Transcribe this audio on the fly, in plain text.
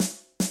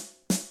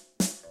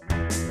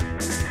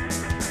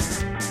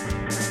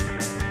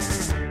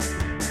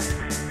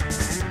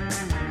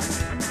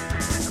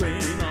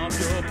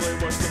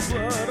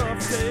blood off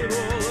the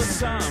table. It's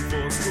time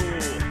for school.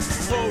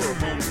 Horror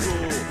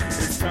homeschool.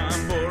 It's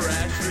time for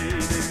Ashley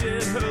to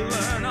get her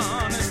learn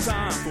on. It's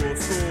time for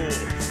school.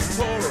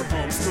 Horror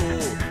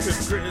homeschool. If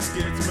Chris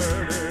gets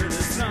murdered,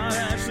 it's not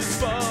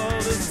Ashley's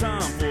fault. It's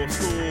time for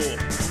school.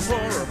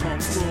 Horror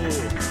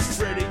homeschool.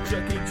 Freddy,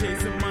 Chucky,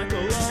 Jason, Michael,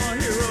 all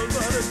heroes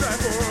are to die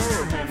for.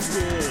 Horror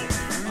homeschool.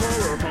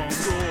 Horror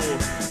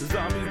homeschool.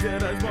 Zombies,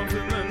 Deadites, bumps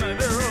in the night.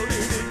 They're all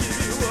here to give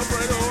you a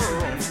bright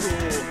horror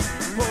homeschool.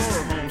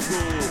 Horror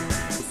homeschool.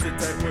 Well, sit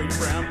tight, wear your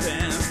brown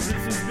pants.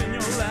 This has been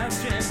your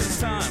last chance. It's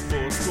time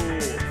for school.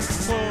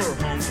 Horror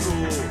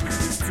homeschool.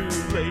 It's too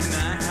late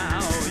now.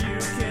 You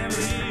can't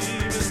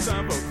leave. It's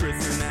time for Chris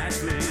and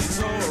Ashley's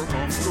horror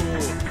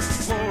homeschool.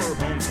 Horror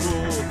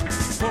homeschool.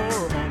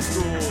 Horror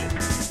homeschool.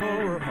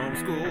 Horror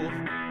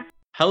homeschool.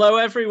 Hello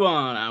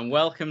everyone and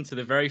welcome to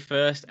the very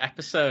first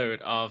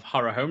episode of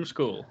Horror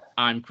Homeschool.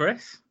 I'm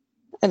Chris.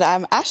 And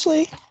I'm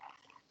Ashley.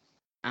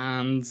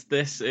 And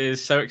this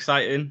is so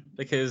exciting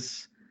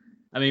because,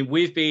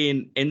 we've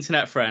been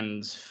internet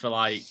friends for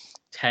like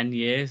 10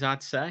 years,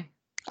 I'd say.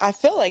 I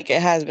feel like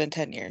it has been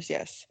 10 years,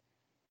 yes.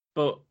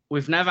 But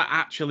we've never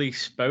actually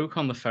spoke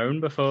on the phone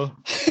before.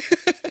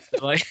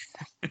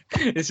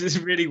 This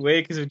is really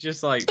weird because we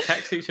just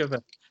text each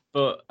other.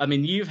 But,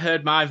 you've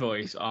heard my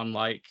voice on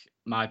my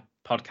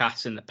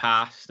podcasts in the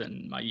past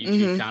and my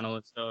YouTube channel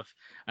and stuff.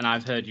 And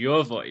I've heard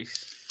your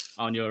voice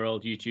on your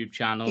old YouTube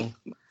channel.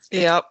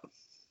 Yep.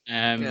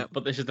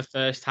 But this is the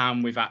first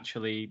time we've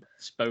actually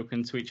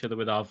spoken to each other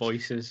with our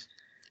voices.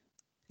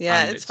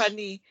 Yeah, it's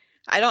funny.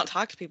 I don't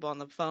talk to people on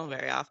the phone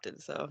very often,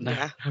 so no,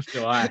 yeah.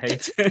 I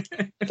hate it.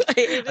 I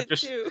hate it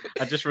too.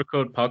 I just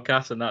record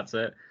podcasts and that's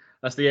it.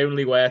 That's the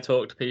only way I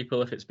talk to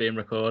people if it's being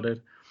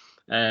recorded.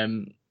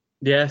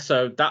 Yeah,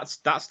 so that's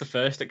the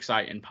first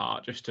exciting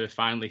part, just to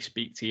finally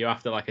speak to you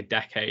after like a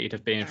decade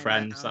of being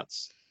friends.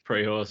 That's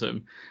pretty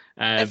awesome.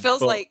 It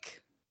feels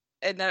like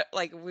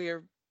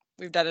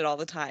we've done it all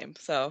the time,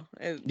 so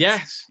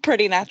it's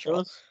pretty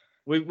natural.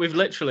 We've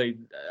literally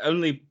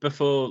only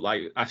before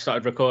I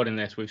started recording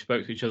this, we've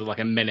spoke to each other like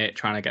a minute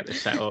trying to get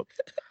this set up.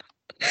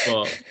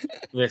 But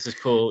this is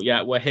cool.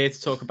 Yeah, we're here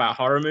to talk about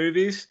horror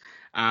movies.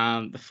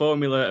 The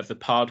formula of the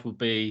pod will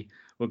be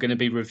we're going to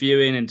be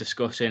reviewing and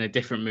discussing a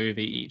different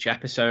movie each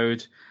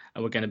episode,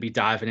 and we're going to be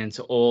diving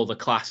into all the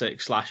classic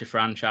slasher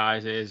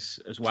franchises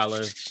as well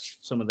as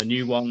some of the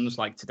new ones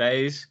like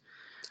today's.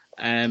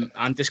 And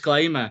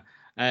disclaimer,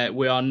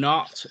 we are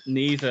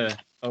neither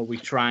are we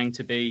trying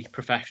to be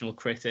professional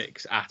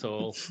critics at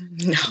all.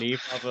 No.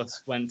 Neither of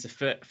us went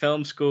to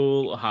film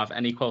school or have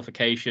any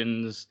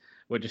qualifications.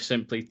 We're just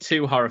simply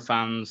two horror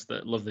fans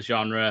that love the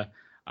genre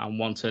and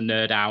want to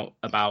nerd out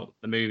about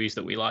the movies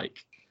that we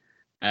like.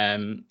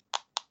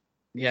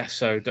 Yeah,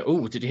 so...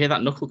 did you hear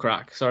that knuckle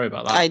crack? Sorry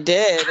about that. I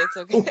did. It's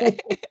okay.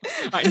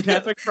 I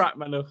never cracked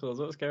my knuckles.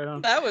 What's going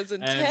on? That was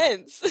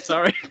intense.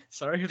 Sorry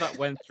if that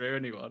went through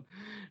anyone.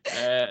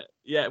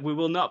 Yeah, we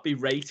will not be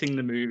rating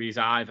the movies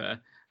either.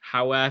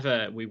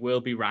 However, we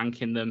will be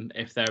ranking them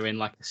if they're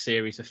in a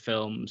series of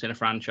films in a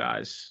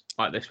franchise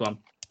like this one.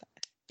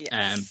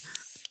 Yes.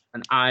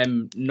 And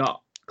I'm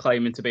not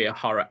claiming to be a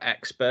horror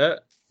expert.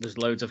 There's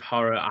loads of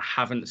horror I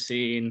haven't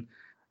seen.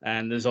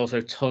 And there's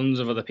also tons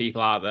of other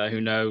people out there who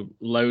know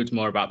loads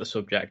more about the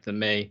subject than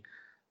me.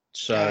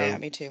 So, yeah,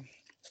 me too.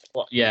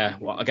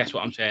 I guess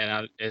what I'm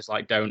saying is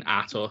don't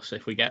at us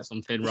if we get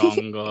something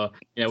wrong, or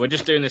we're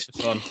just doing this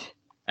for fun.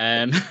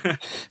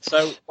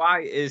 So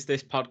why is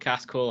this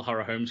podcast called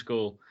Horror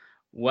Homeschool?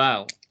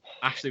 Well,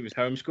 Ashley was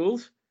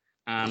homeschooled,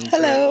 and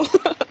hello,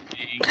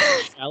 being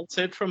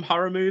sheltered from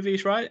horror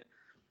movies, right?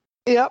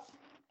 Yep.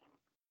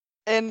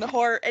 And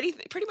horror,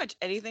 pretty much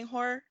anything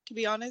horror, to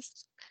be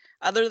honest.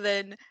 Other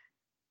than,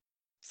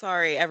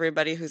 sorry,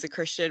 everybody who's a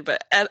Christian,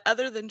 but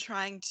other than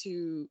trying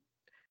to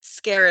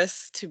scare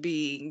us to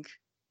being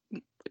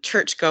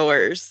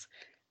churchgoers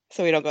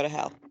so we don't go to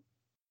hell.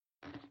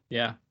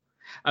 Yeah.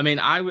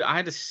 I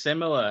had a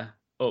similar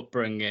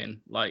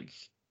upbringing,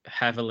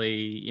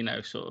 heavily,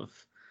 sort of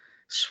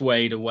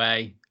swayed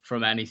away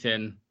from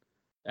anything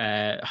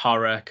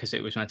horror because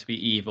it was meant to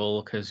be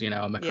evil because,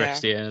 I'm a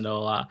Christian and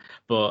all that.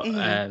 But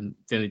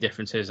the only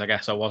difference is, I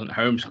guess I wasn't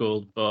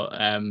homeschooled, but...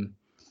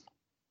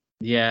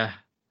 yeah,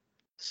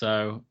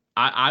 so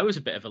I was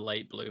a bit of a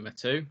late bloomer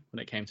too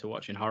when it came to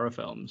watching horror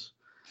films.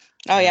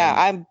 Oh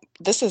yeah,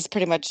 this is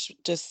pretty much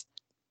just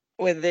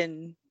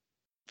within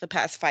the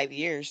past 5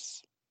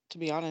 years, to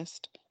be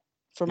honest,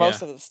 for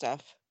most of the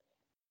stuff.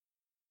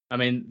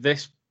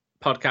 This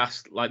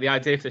podcast, the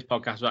idea for this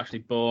podcast was actually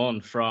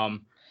born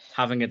from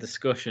having a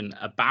discussion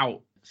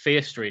about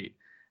Fear Street.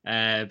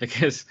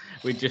 Because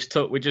we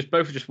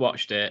both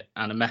watched it,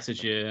 and I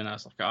messaged you and I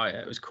was like, oh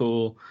yeah, it was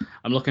cool,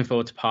 I'm looking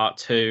forward to part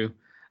 2,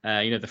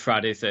 the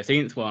Friday the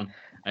 13th one.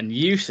 And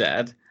you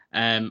said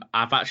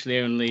I've actually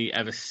only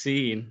ever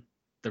seen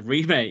the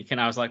remake, and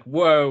I was like,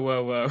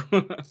 whoa.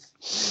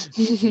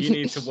 You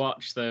need to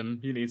watch them,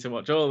 you need to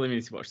watch all of them, you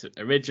need to watch the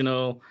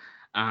original,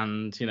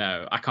 and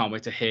I can't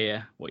wait to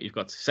hear what you've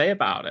got to say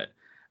about it.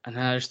 And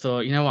then I just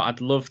thought, I'd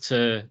love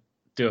to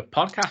do a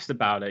podcast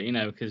about it,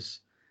 because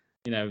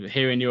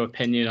hearing your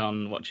opinion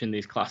on watching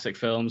these classic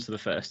films for the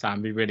first time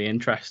would be really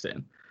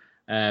interesting.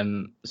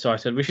 So I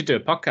said we should do a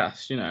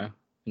podcast,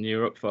 and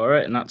you're up for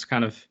it, and that's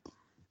kind of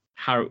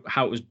how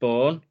it was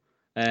born.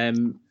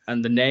 And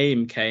the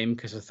name came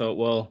because I thought,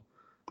 well,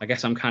 I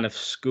guess I'm kind of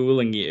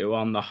schooling you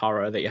on the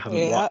horror that you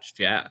haven't watched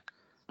yet.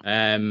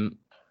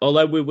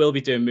 Although we will be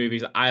doing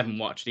movies that I haven't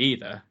watched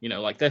either,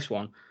 like this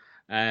one.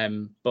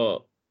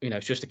 But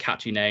it's just a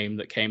catchy name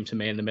that came to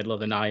me in the middle of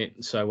the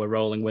night, so we're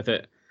rolling with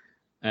it.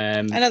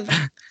 I know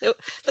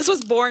this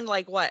was born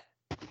like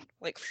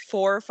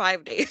 4 or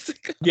 5 days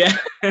ago. Yeah,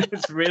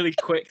 it's really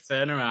quick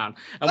turnaround,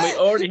 and we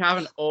already have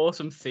an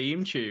awesome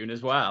theme tune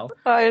as well.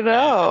 I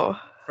know.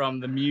 From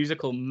the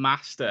musical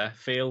master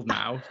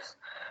Fieldmouse.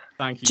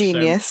 Thank you,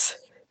 genius, so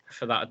much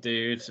for that,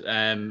 dude.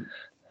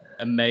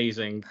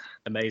 Amazing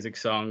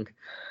song.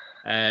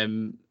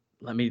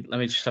 Let me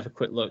just have a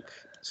quick look,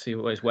 see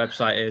what his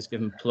website is,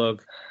 give him a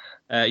plug.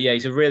 Yeah,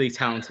 he's a really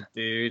talented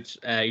dude.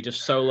 He does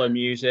solo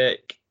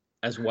music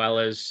as well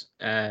as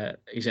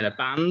he's in a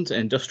band, an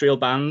industrial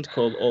band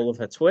called All of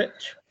Her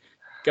Twitch.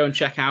 Go and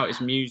check out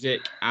his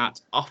music at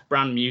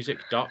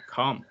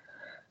offbrandmusic.com.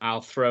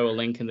 I'll throw a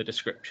link in the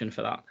description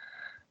for that.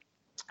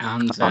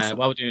 And awesome.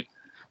 while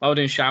we're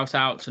doing shout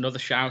outs, another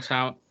shout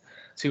out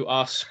to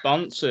our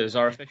sponsors,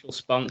 our official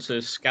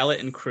sponsors,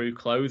 Skeleton Crew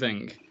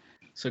Clothing.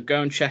 So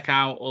go and check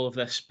out all of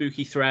their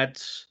spooky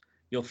threads.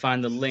 You'll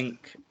find the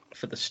link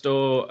for the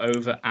store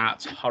over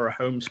at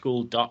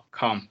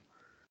horrorhomeschool.com.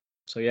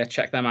 So yeah,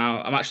 check them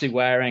out. I'm actually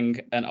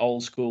wearing an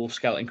old school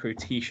Skeleton Crew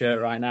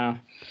t-shirt right now.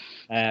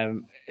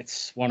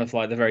 It's one of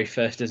the very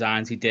first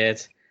designs he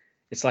did.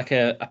 It's like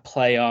a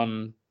play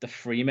on the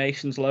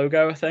Freemasons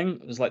logo, I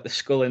think. It was like the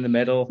skull in the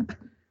middle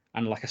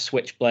and like a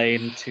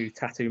switchblade and 2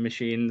 tattoo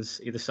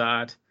machines either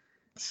side.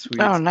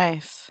 Sweet. Oh,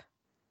 nice.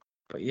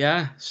 But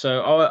yeah,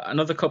 so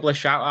another couple of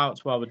shout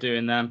outs while we're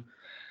doing them.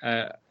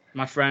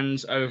 My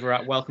friends over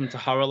at Welcome to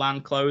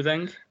Horrorland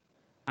Clothing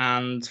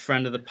and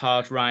friend of the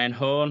pod, Ryan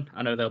Horn.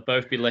 I know they'll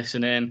both be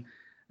listening.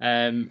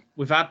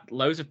 We've had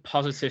loads of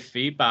positive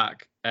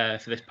feedback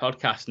for this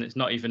podcast, and it's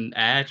not even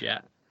aired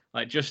yet.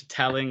 Like, just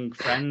telling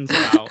friends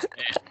about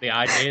the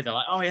idea, they're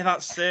like, "Oh yeah,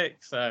 that's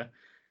sick." So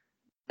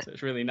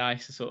it's really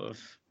nice to sort of.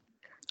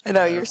 I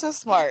know, you're so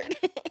smart.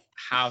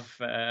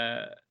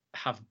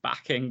 have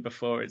backing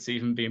before it's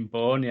even been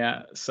born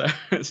yet, so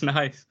it's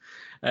nice.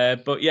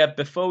 But yeah,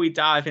 before we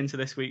dive into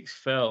this week's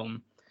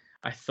film,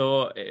 I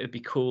thought it'd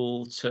be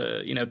cool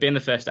to, being the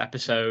first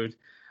episode.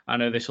 I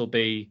know this will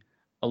be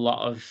a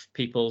lot of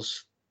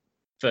people's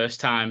first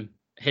time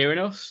hearing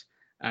us.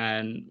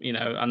 And,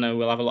 I know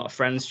we'll have a lot of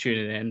friends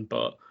tuning in,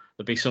 but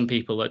there'll be some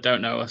people that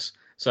don't know us.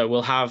 So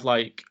we'll have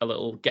a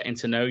little getting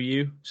to know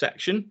you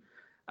section.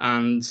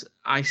 And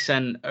I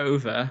sent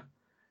over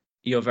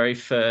your very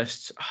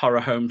first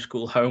horror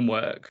homeschool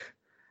homework.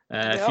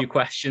 A few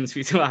questions for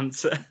you to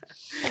answer.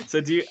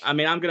 So I'm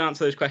going to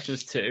answer those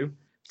questions too.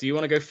 Do you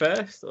want to go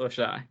first or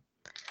should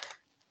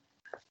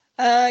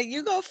I?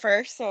 You go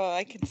first so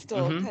I can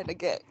still kind of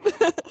get.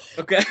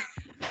 Okay.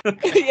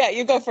 Yeah,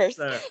 you go first.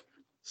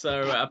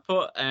 So I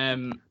put,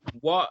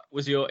 what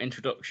was your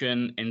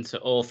introduction into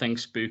all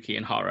things spooky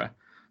and horror?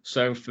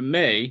 So for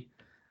me,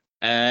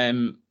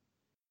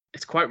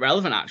 it's quite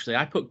relevant actually.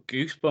 I put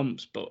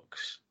Goosebumps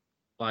books.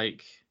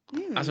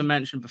 As I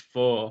mentioned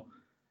before,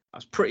 I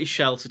was a pretty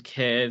sheltered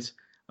kid.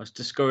 I was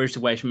discouraged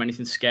away from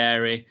anything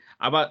scary.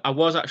 I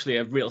was actually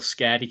a real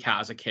scaredy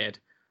cat as a kid.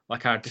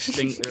 I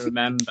distinctly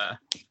remember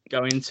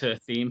going to a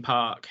theme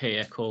park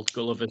here called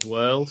Gulliver's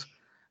World,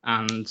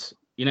 and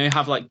you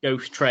have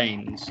ghost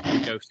trains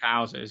and ghost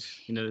houses.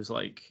 There's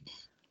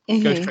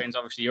ghost trains.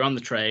 Obviously, you're on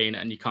the train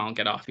and you can't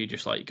get off. You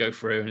just go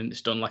through, and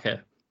it's done like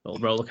a little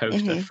roller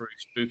coaster through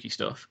spooky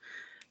stuff.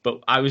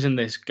 But I was in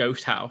this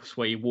ghost house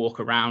where you walk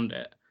around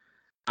it,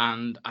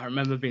 and I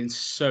remember being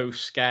so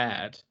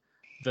scared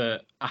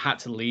that I had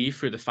to leave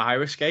through the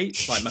fire escape.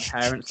 My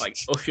parents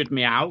ushered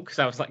me out because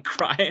I was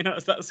crying. I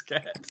was that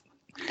scared,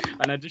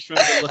 and I just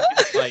remember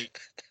looking at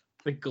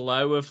the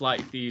glow of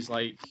these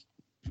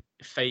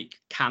fake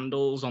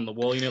candles on the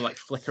wall,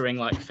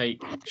 flickering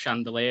fake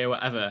chandelier,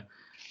 whatever.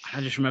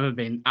 I just remember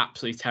being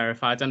absolutely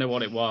terrified. I don't know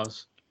what it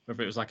was,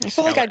 whether it was I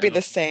feel like I'd be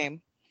the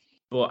same.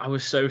 But I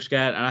was so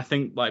scared, and I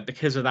think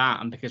because of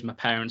that, and because my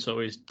parents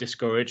always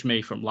discouraged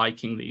me from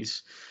liking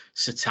these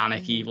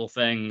satanic evil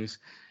things,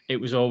 it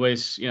was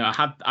always,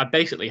 I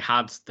basically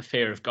had the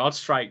fear of God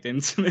striked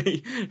into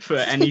me for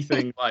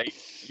anything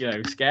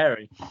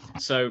scary.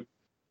 So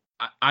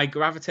I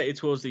gravitated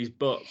towards these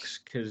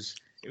books because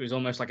it was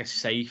almost like a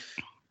safe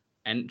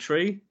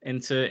entry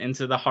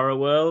into the horror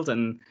world.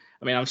 And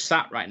I mean, I'm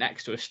sat right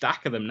next to a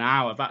stack of them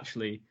now. I've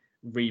actually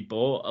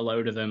rebought a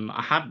load of them.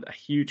 I had a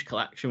huge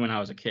collection when I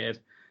was a kid,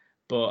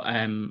 but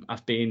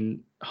I've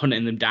been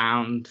hunting them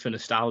down for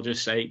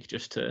nostalgia's sake,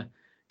 just to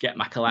get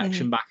my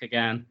collection back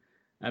again.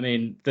 I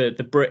mean, the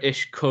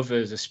British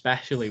covers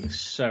especially was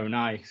so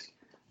nice.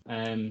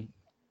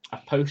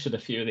 I've posted a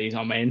few of these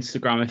on my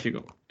Instagram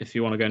if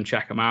you want to go and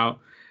check them out.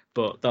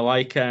 But they're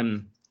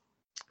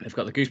They've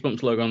got the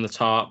Goosebumps logo on the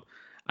top,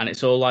 and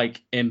it's all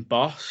like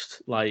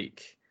embossed,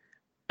 like,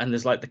 and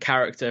there's like the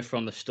character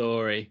from the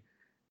story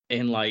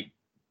in like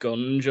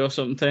gunge or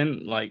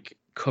something, like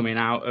coming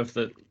out of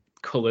the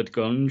coloured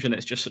gunge, and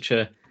it's just such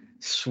a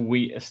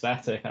sweet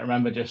aesthetic. I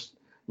remember just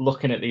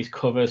looking at these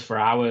covers for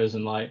hours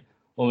and like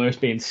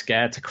almost being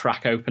scared to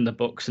crack open the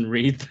books and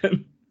read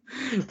them.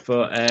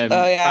 But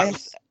Oh yeah,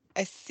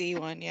 I see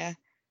one. Yeah.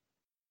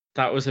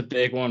 that was a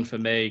big one for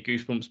me,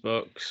 Goosebumps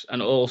books,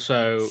 and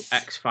also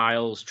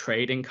X-Files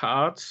trading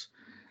cards.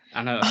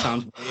 I know that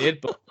sounds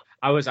weird, but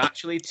I was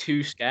actually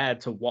too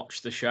scared to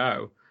watch the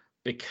show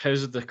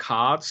because the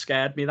cards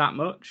scared me that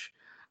much.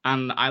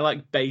 And I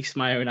like based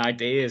my own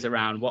ideas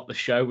around what the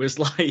show was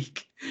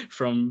like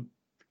from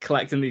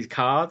collecting these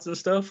cards and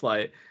stuff.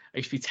 Like I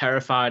used to be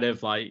terrified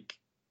of like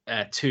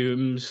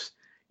Toombs,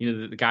 you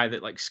know, the guy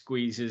that like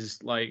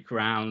squeezes like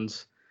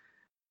round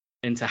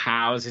into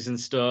houses and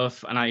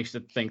stuff, and I used to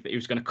think that he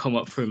was going to come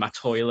up through my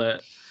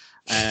toilet.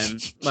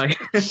 Like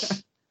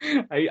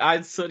I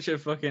had such a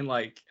fucking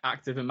like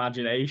active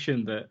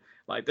imagination that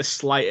like the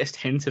slightest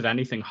hint of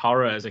anything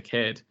horror as a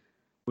kid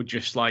would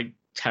just like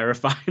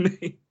terrify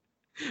me.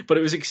 But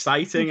it was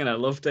exciting and I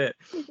loved it.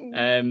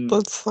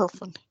 That's so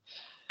funny.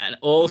 And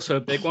also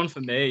a big one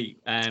for me.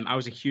 I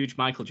was a huge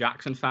Michael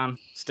Jackson fan,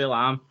 still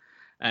am.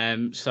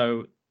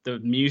 So the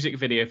music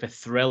video for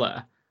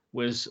Thriller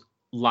was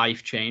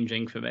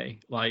life-changing for me.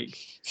 Like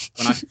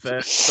when I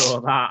first saw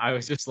that, I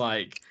was just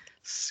like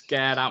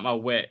scared out my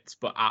wits,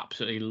 but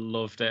absolutely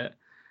loved it.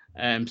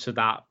 So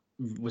that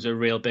was a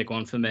real big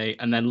one for me.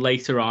 And then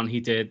later on, he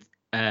did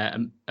a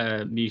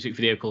music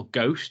video called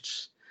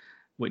Ghosts,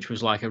 which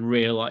was like a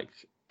real like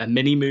a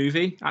mini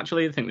movie.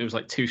 Actually, I think there was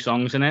like 2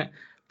 songs in it,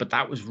 but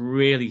that was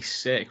really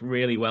sick,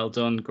 really well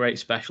done, great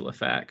special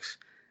effects,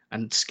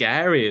 and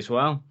scary as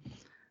well.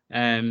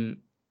 And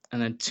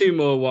then 2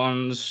 more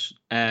ones,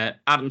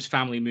 Addams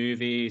Family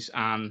movies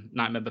and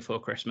Nightmare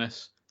Before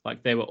Christmas.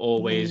 Like they were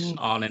always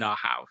on in our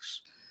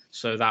house.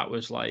 So that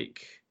was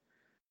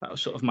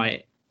sort of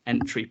my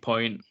entry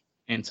point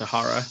into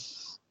horror.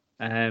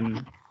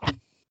 So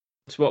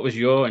what was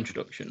your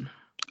introduction?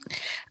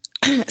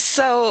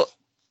 So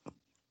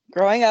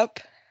growing up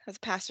as a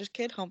pastor's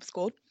kid,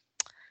 homeschooled.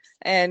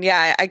 And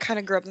yeah, I kind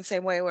of grew up in the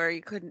same way where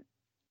you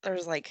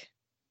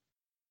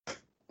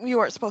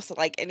weren't supposed to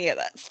like any of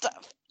that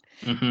stuff.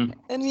 Mm-hmm.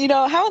 And you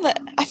know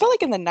I feel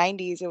like in the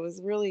 90s it was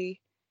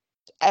really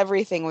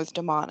everything was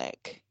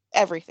demonic,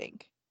 everything.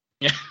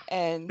 Yeah.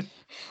 And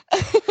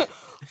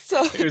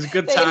so it was a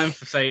good time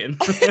for Satan.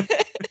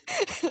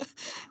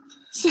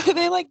 So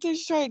they like to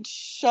try and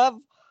shove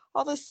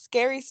all this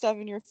scary stuff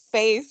in your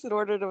face in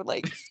order to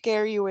like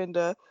scare you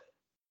into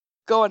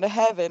going to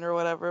heaven or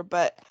whatever.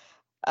 But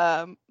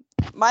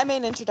my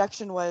main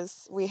introduction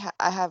was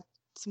I have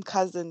some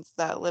cousins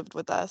that lived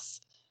with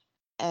us,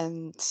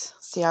 and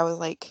see, I was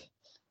like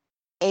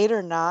 8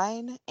 or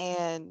 9,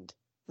 and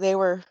they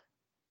were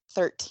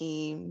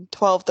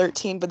 12,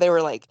 13, but they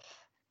were like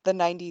the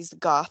 90s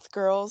goth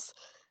girls,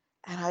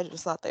 and I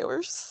just thought they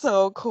were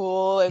so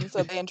cool. And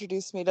so they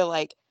introduced me to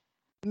like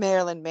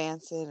Marilyn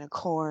Manson and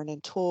Korn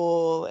and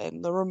Tool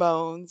and the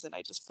Ramones, and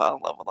I just fell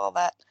in love with all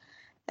that.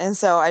 And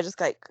so I just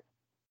like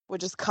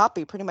would just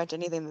copy pretty much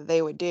anything that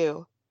they would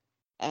do,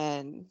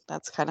 and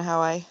that's kind of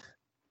how I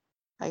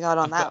got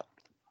on that.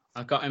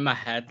 I've got in my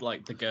head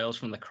like the girls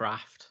from The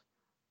Craft.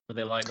 Were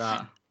they like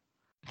that?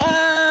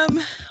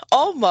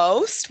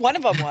 Almost. One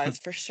of them was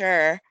for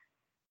sure.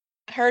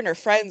 Her and her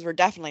friends were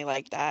definitely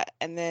like that,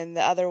 and then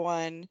the other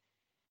one,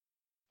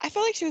 I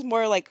felt like she was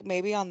more like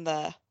maybe on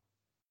the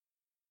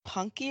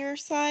punkier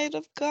side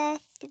of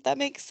goth, if that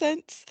makes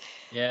sense.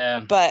 Yeah,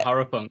 but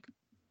horror punk.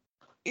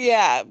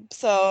 Yeah,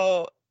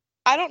 so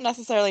I don't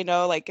necessarily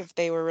know like if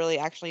they were really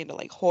actually into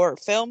like horror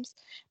films,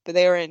 but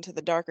they were into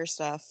the darker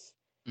stuff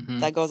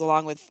that goes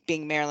along with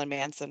being Marilyn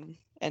Manson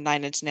and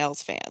Nine Inch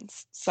Nails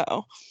fans.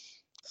 So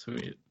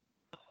sweet.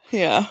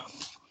 Yeah.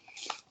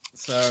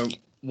 So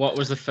what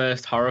was the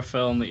first horror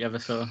film that you ever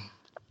saw?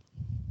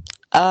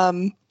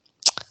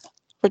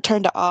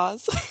 Return to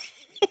Oz.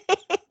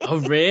 Oh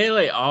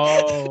really?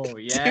 Oh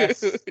yes.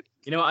 Dude.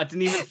 You know what? I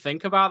didn't even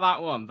think about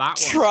that one. That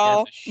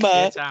one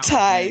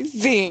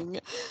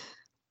traumatizing.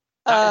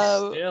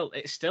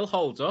 It still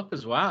holds up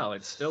as well.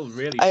 It's still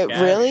really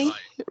scary.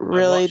 It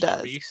really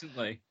does.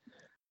 Recently.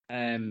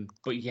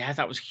 But yeah,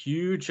 that was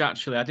huge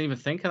actually. I didn't even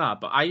think of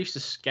that. But I used to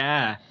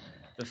scare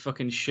the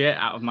fucking shit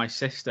out of my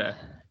sister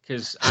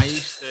because I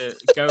used to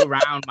go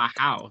around my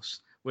house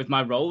with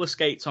my roller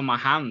skates on my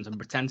hands and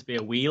pretend to be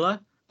a wheeler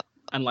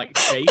and like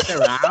chase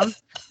around.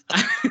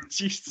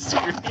 She used to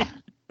scream.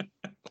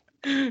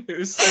 It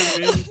was so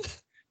mean,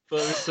 but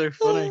it was so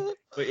funny.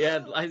 But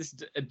yeah, it's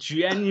a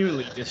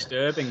genuinely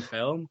disturbing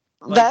film.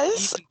 Like,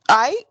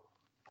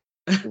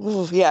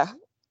 yeah.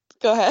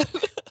 Go ahead.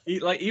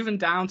 Like even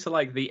down to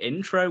like the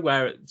intro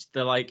where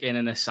they're like in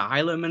an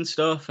asylum and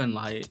stuff, and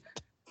like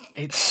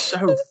it's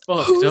so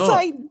fucked Whose up.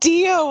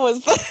 idea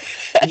was that?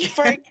 It's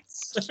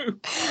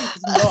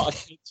not a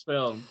kids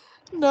film.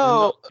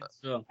 No,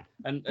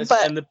 And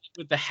but and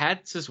with the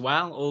heads as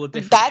well, all the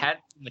different that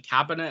heads in the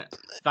cabinet.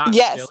 That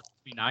yes, still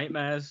gives me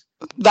nightmares.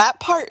 that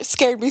part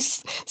scared me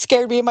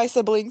and my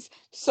siblings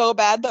so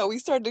bad that we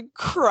started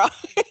crying.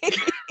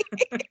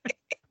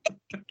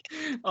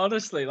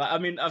 Honestly, like I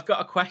mean, I've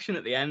got a question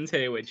at the end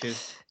here, which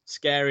is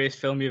scariest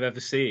film you've ever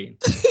seen,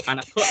 and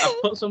I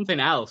put something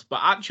else, but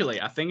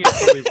actually, I think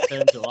it's probably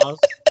Return to Oz.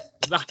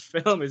 That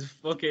film is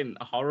fucking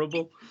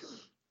horrible.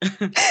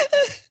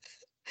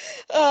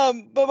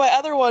 But my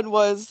other one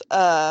was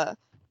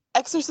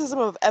Exorcism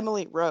of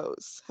Emily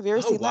Rose. Have you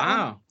ever Oh seen that one?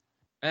 wow,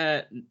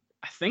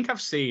 I think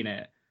I've seen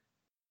it,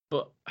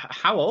 but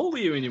how old were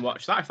you when you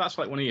watched that? If that's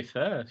like one of your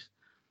first.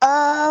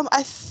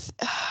 I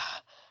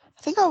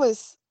think I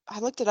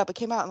looked it up. It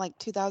came out in like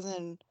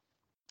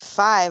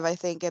 2005, I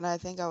think, and I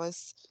think I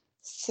was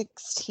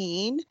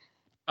 16.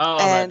 Oh,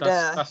 and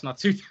right, that's not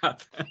too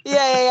bad.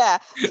 yeah.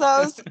 So I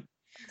was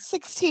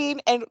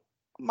 16, and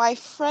my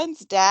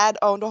friend's dad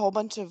owned a whole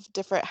bunch of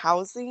different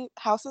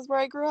houses where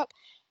I grew up,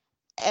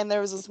 and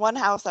there was this one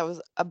house that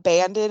was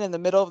abandoned in the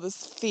middle of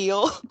this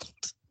field.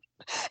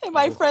 And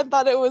my friend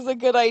thought it was a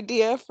good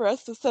idea for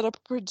us to set up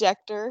a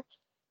projector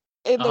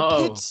in the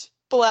pitch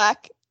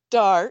black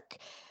dark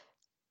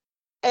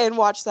and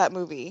watch that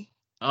movie.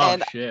 Oh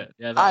and shit!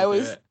 Yeah, I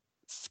was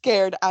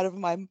scared out of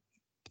my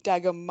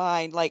daggum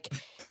mind. Like,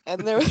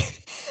 and there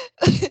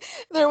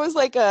was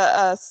like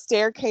a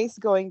staircase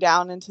going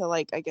down into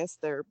like, I guess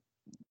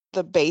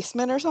the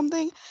basement or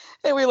something,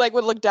 and we like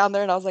would look down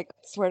there, and I was like,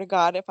 I swear to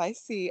God, if I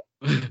see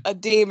a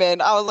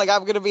demon, I was like,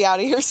 I'm gonna be out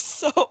of here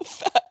so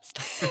fast.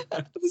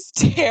 It was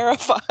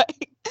terrifying.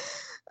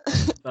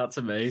 That's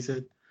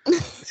amazing.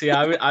 See,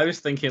 I was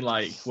thinking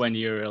like when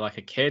you were like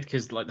a kid,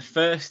 because like the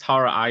first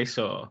horror I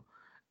saw,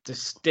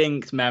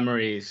 distinct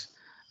memories,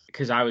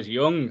 because I was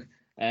young.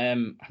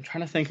 I'm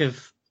trying to think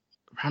of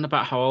around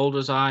about how old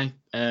was I?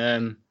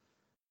 I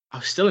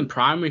was still in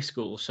primary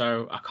school,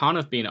 so I can't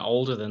have been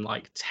older than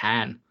like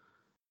 10.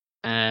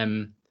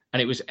 And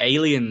it was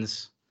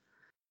Aliens.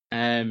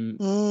 And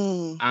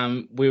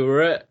we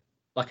were at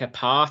like a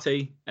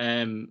party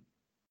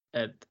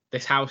at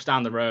this house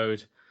down the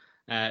road.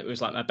 It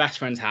was like my best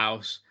friend's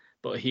house,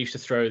 but he used to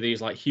throw these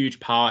like huge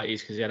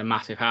parties because he had a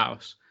massive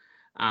house,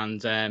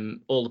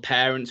 and all the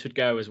parents would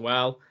go as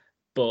well.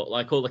 But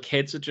like all the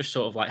kids would just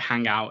sort of like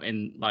hang out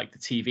in like the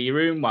TV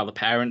room while the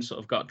parents sort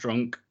of got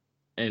drunk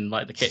in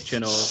like the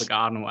kitchen or the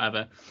garden or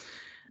whatever.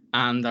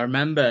 And I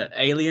remember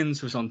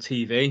Aliens was on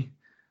TV,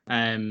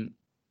 and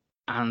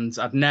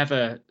I'd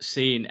never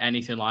seen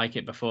anything like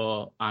it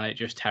before, and it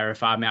just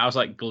terrified me. I was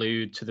like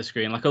glued to the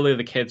screen, like all the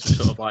other kids were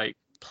sort of like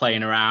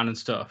playing around and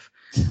stuff,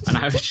 and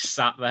I was just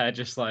sat there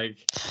just like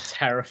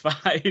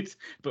terrified,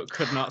 but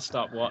could not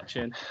stop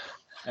watching.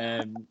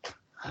 Yeah,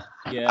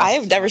 I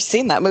have never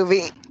seen that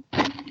movie.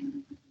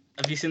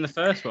 Have you seen the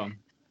first one?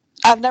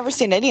 I've never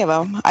seen any of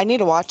them. I need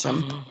to watch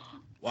them.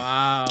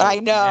 Wow. I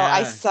know. Yeah.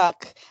 I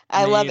suck.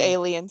 I love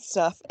alien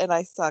stuff, and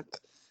I suck.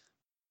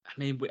 I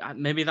mean,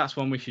 maybe that's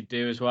one we should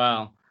do as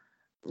well.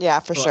 Yeah,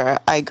 for sure.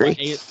 I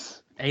agree.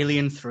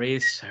 Alien 3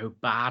 is so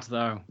bad,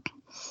 though.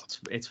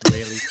 It's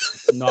really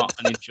not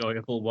an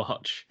enjoyable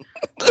watch.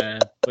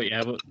 But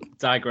yeah, we'll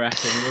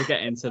digressing. We'll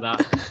get into that.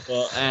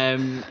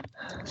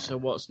 But so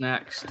what's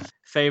next?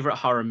 Favorite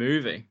horror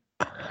movie?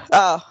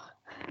 Oh,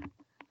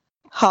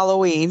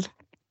 Halloween.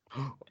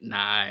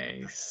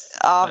 Nice.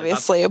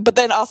 Obviously, but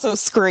then also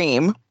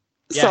Scream.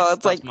 Yes, so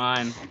it's like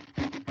mine.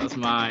 That's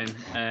mine.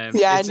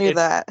 Yeah, I knew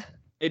that.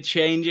 It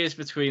changes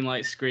between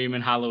like Scream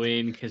and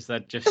Halloween because they're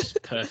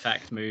just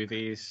perfect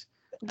movies.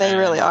 They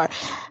really are.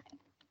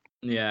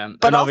 Yeah,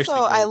 but also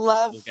I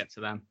love. We'll get to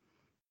them.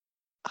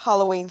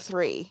 Halloween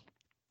 3.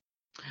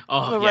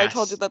 Oh, remember yes. I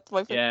told you that's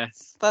my favorite.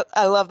 Yes.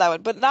 I love that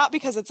one, but not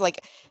because it's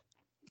like,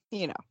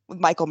 you know, with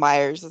Michael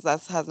Myers.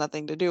 That has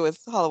nothing to do with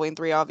Halloween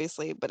 3,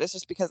 obviously, but it's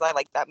just because I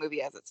like that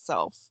movie as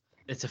itself.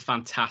 It's a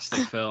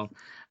fantastic film,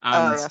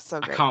 and so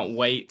great. I can't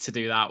wait to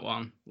do that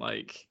one.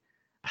 Like,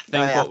 I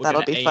think what we're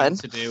going to aim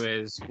to do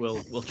is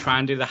we'll try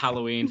and do the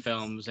Halloween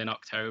films in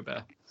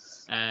October.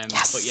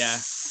 Yes. But yeah,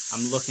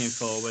 I'm looking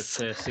forward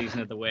to Season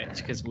of the Witch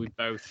because we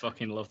both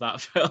fucking love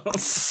that film.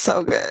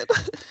 So good.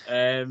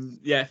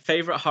 Yeah,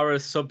 favorite horror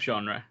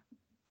subgenre.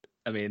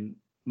 I mean,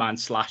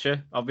 mine's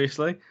slasher,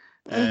 obviously.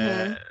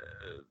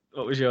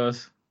 What was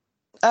yours?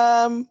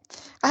 I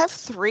have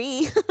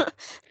 3.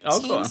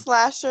 Teen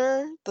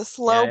slasher, the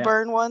slow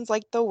burn ones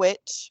like The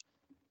Witch.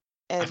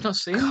 And I've not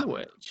seen The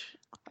Witch.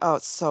 Oh,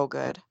 it's so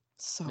good.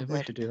 So Maybe good.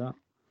 we should do that.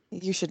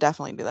 You should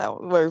definitely do that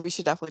one. Or we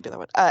should definitely do that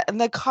one. And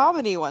the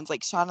comedy ones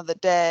like Shaun of the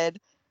Dead.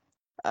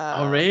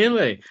 Oh,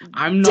 really?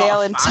 I'm not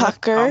Dale a and fan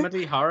Tucker. of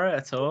comedy horror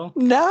at all.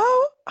 No?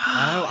 No,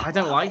 I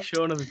don't like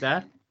Shaun of the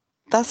Dead.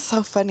 That's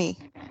so funny.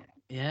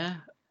 Yeah,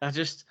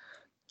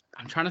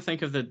 I'm trying to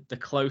think of the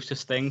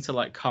closest thing to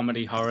like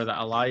comedy horror that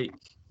I like.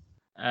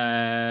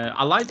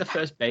 I like the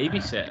first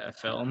Babysitter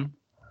film.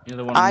 You know,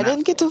 the one I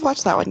didn't get to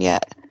watch that one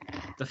yet.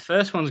 The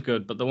first one's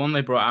good, but the one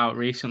they brought out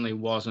recently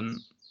wasn't.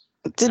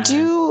 Did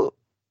you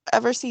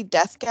ever see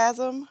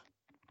Deathgasm?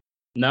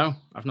 No,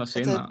 I've not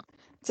seen that.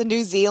 It's a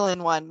New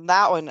Zealand one.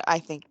 That one, I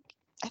think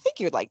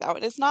you would like that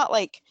one. It's not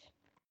like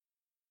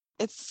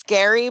it's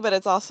scary, but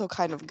it's also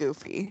kind of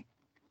goofy.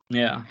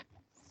 Yeah.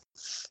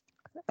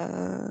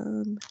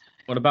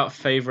 What about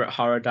favorite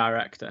horror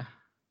director?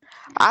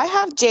 I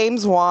have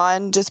James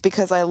Wan just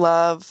because I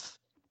love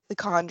The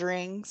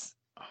Conjurings,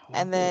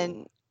 and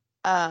then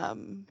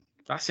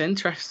that's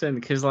interesting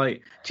because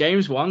like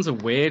James Wan's a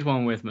weird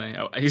one with me.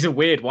 Oh, he's a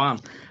weird one.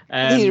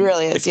 He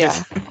really is,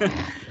 yeah.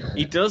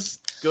 He does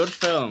good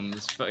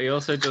films, but he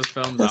also does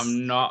films that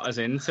I'm not as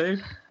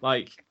into.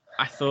 Like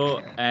I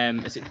thought,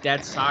 is it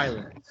Dead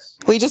Silence?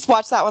 We just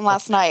watched that one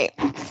last night.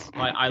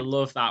 Like I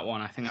love that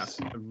one. I think that's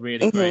a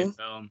really great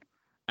film.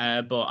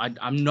 But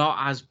I'm not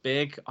as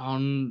big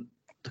on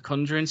the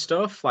Conjuring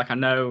stuff. Like I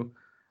know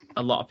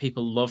a lot of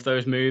people love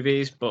those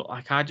movies, but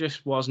like I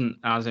just wasn't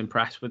as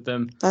impressed with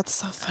them. That's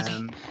so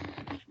funny.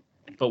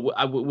 But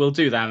we'll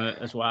do them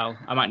as well.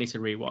 I might need to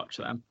rewatch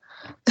them.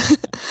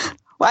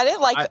 Well, I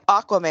didn't like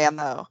Aquaman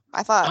though.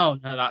 I thought, oh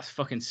no, that's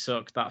fucking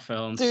sucked. That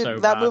film, dude, so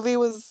that bad. movie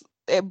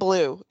it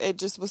blew. It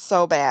just was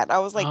so bad. I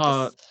was like,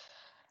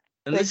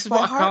 this is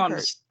what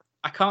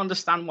I can't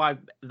understand why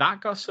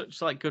that got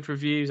such like good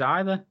reviews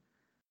either.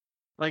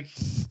 Like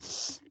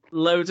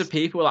loads of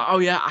people were like, oh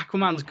yeah,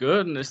 Aquaman's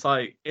good, and it's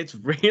like it's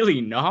really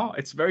not.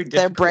 It's very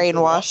difficult. They're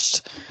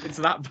brainwashed. It's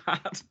that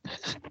bad.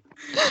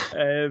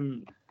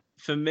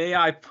 For me,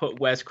 I put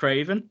Wes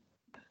Craven.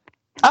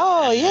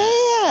 Oh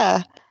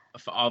yeah.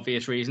 For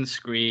obvious reasons,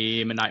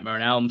 Scream and Nightmare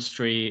on Elm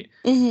Street.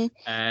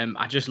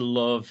 I just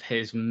love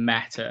his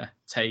meta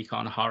take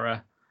on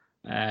horror.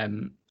 I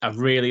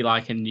really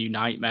like A New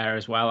Nightmare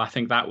as well. I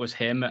think that was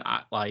him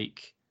at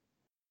like,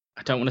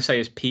 I don't want to say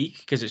his peak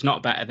because it's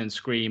not better than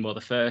Scream or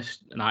the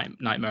first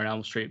Nightmare on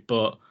Elm Street,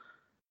 but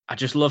I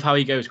just love how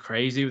he goes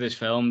crazy with his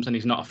films and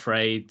he's not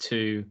afraid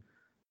to,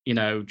 you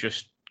know,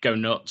 just go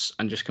nuts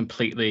and just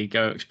completely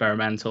go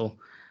experimental.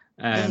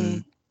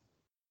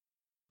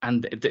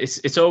 And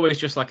it's always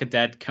just like a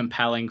dead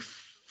compelling,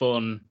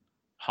 fun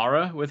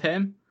horror with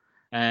him.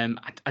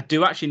 I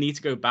do actually need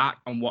to go back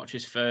and watch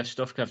his first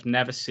stuff because I've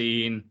never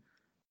seen.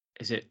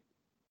 Is it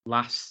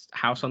Last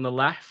House on the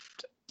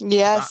Left?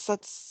 Yes,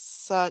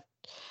 that's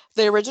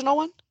the original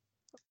one.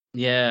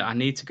 Yeah, I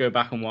need to go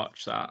back and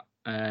watch that.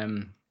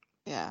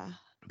 Yeah.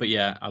 But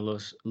yeah, I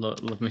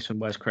love me some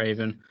Wes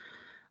Craven.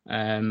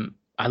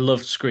 I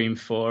loved Scream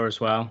 4 as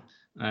well.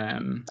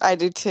 I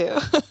do too.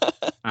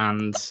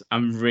 And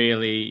I'm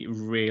really,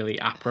 really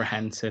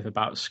apprehensive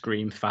about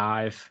Scream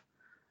 5.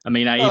 I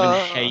mean, I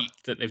even hate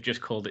that they've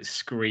just called it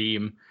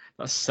Scream.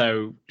 That's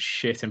so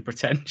shit and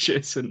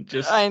pretentious and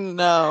just... I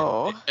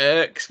know. It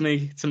irks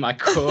me to my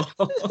core.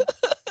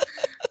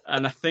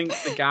 And I think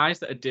the guys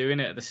that are doing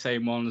it are the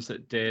same ones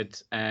that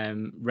did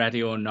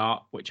Ready or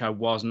Not, which I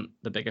wasn't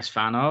the biggest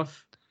fan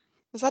of.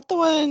 Is that the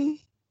one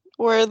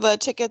where the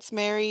chick gets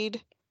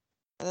married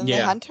and then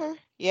they hunt her?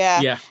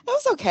 Yeah. It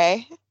was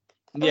okay.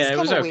 It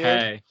was okay.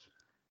 Weird.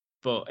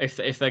 But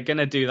if they're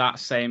gonna do that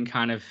same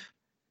kind of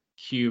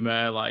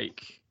humor,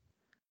 like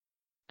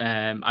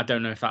I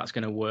don't know if that's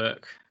gonna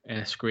work in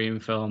a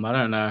Scream film. I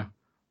don't know.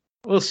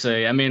 We'll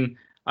see. I mean,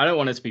 I don't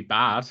want it to be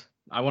bad.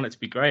 I want it to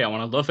be great. I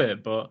want to love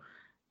it, but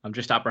I'm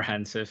just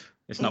apprehensive.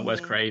 It's not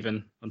Wes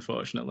Craven,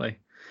 unfortunately.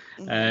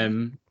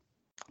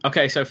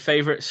 Okay, so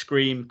favorite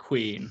Scream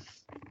queen.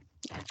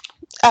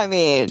 I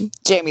mean,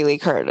 Jamie Lee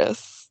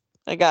Curtis.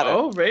 I got it.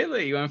 Oh,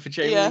 really? You went for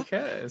Jamie Lee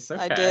Curtis?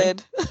 Okay. I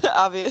did.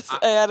 Obvious.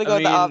 I had to go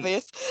with the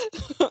obvious.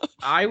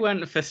 I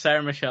went for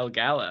Sarah Michelle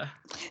Gellar.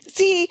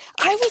 See,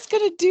 I was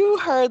going to do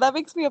her. That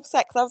makes me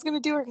upset because I was going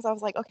to do her because I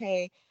was like,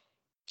 okay,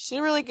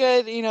 she's really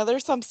good. You know,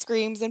 there's some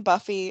Screams in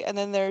Buffy, and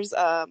then there's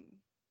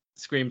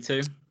Scream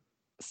 2.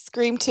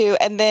 Scream 2,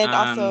 and then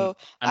also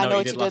I Know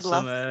What You Did Last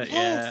Summer.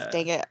 Yes,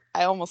 dang it.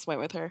 I almost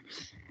went with her.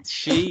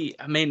 I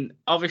mean,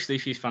 obviously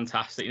she's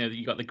fantastic. You know,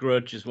 you got The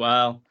Grudge as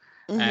well.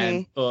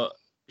 But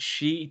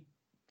she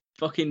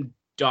fucking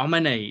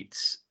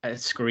dominates a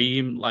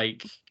Scream,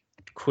 like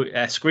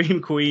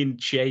Scream Queen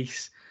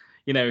chase.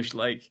 You know,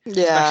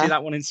 especially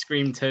that one in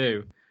Scream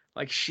 2.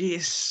 Like, she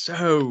is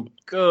so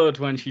good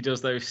when she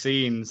does those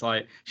scenes.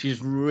 Like,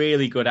 she's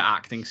really good at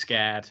acting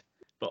scared,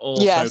 but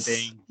also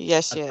being a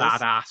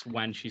badass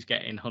when she's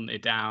getting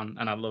hunted down.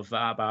 And I love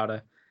that about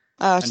her.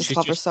 Oh, I just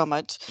love her so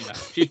much. You know,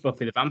 she's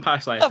Buffy the Vampire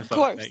Slayer. Of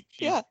course,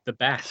 she's the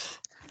best.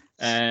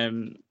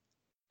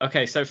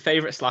 Okay, so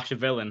favorite slasher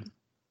villain.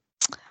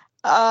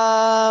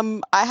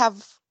 I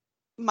have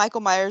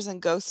Michael Myers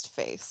and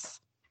Ghostface.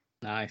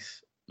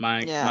 Nice.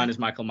 Mine is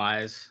Michael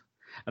Myers.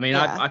 I mean,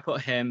 I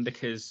put him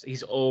because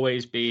it's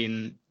always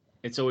been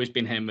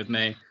him with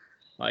me.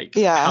 Like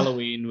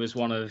Halloween was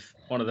one of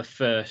the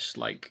first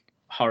like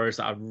horrors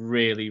that I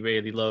really,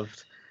 really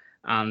loved.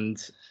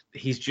 And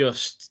he's a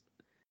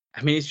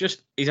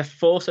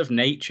force of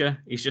nature.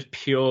 He's just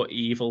pure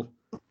evil.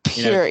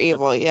 Pure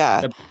evil,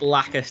 The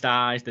blackest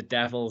eyes, the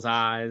devil's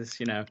eyes,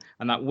 you know,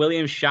 and that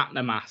William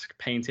Shatner mask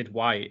painted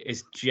white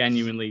is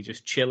genuinely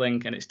just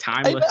chilling and it's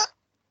timeless.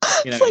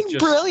 You know, it's like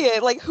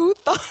brilliant. Like, who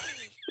thought?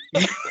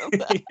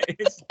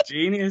 It's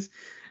genius.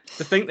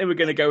 To think they were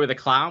going to go with a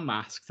clown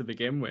mask to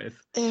begin with.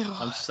 Ew.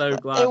 I'm so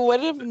glad. It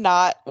would have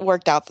not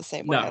worked out the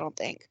same way, No. I don't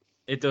think.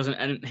 It doesn't,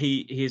 and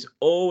he's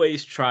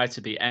always tried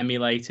to be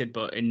emulated,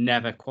 but it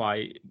never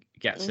quite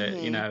gets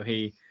it. You know,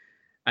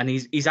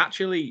 he's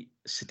actually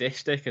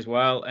sadistic as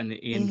well, and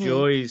he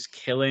enjoys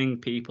killing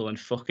people and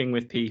fucking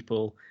with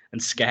people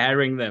and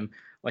scaring them.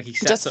 Like he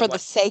sets just for up, the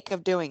sake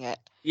of doing it.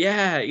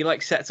 Yeah, he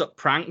like sets up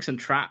pranks and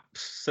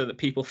traps so that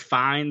people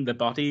find the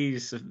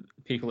bodies of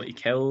people that he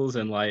kills,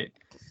 and like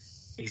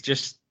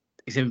he's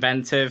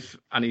inventive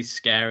and he's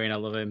scary, and I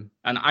love him.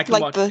 And I can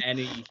watch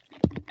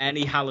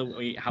any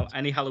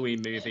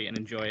Halloween movie and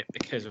enjoy it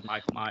because of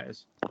Michael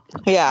Myers.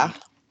 Yeah.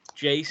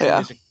 Jason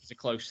is a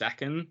close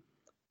second,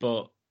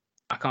 but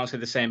I can't say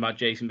the same about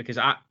Jason because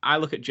I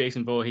look at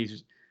Jason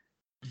Voorhees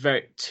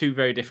two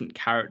very different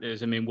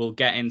characters. I mean, we'll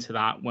get into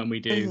that when we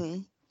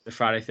do the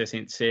Friday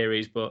 13th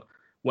series, but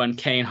when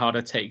Kane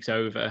Hodder takes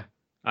over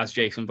as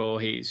Jason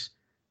Voorhees,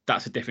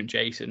 that's a different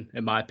Jason,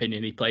 in my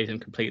opinion. He plays him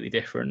completely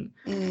different.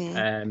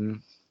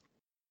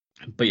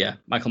 But yeah,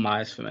 Michael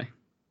Myers for me.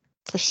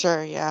 For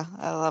sure, yeah.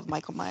 I love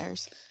Michael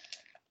Myers.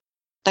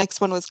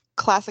 Next one was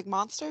Classic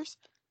Monsters.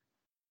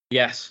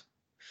 Yes.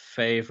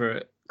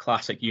 Favorite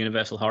classic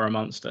Universal horror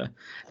monster.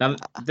 Now,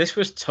 this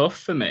was tough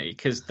for me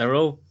because they're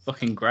all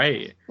fucking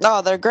great.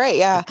 Oh, they're great,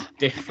 yeah. For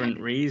different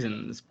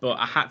reasons, but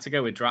I had to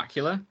go with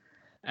Dracula.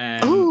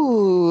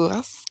 Ooh,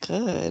 that's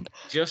good.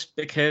 Just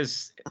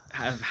because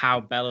of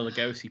how Bela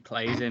Lugosi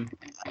plays him.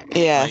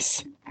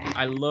 Yes. Like,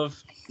 I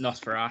love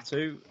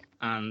Nosferatu,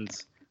 and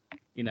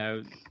you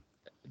know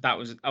that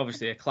was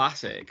obviously a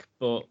classic,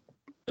 but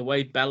the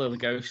way Bela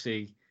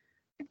Lugosi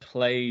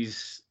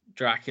plays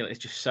Dracula is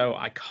just so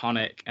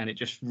iconic, and it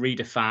just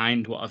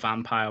redefined what a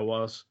vampire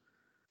was,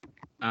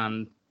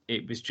 and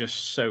it was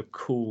just so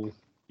cool.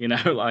 You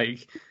know,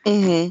 like,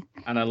 and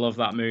I love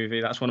that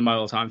movie. That's one of my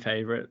all-time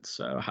favorites.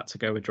 So I had to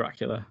go with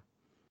Dracula.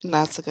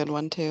 That's a good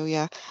one too.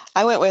 Yeah,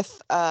 I went with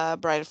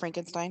Bride of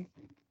Frankenstein.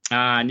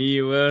 I knew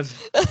you would.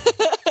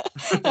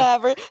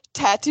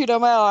 Tattooed on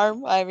my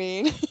arm. I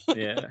mean,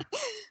 yeah.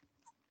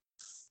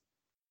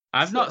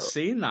 I've not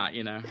seen that.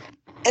 You know,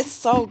 it's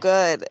so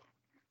good.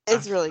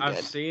 It's really good.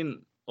 I've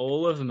seen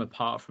all of them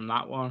apart from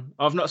that one.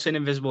 I've not seen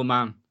Invisible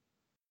Man.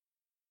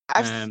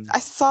 I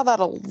saw that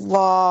a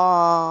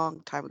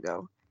long time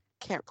ago.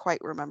 Can't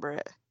quite remember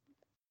it.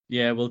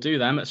 Yeah, we'll do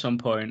them at some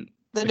point.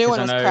 The new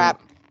one was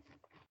crap.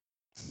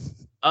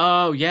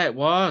 Oh yeah, it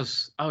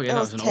was. Oh yeah, that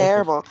was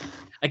terrible. Awful...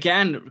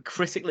 Again,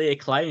 critically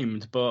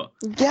acclaimed, but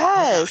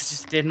yes, I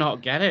just did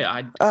not get it.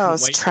 It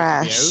was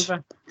trash.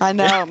 I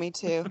know, me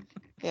too.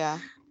 Yeah.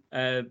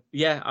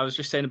 Yeah, I was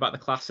just saying about the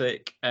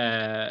classic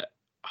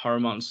horror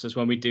monsters.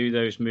 When we do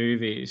those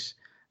movies,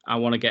 I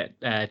want to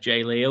get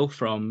Jay Leal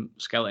from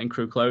Skeleton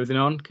Crew Clothing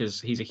on because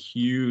he's a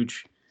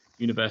huge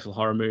Universal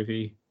horror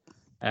movie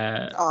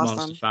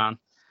monster fan.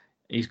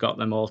 He's got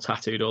them all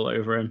tattooed all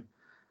over him.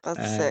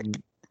 That's sick.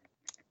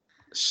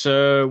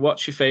 So,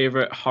 what's your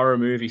favorite horror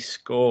movie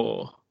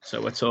score? So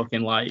we're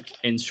talking like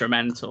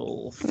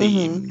instrumental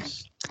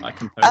themes, like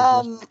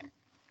composers.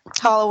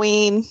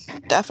 Halloween,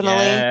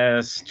 definitely.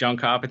 Yes, John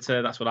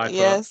Carpenter. That's what I thought.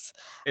 Yes,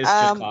 it's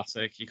just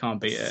classic. You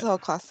can't beat it. So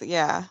classic,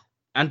 yeah.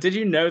 And did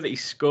you know that he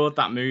scored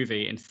that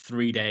movie in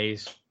 3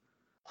 days?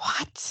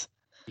 What?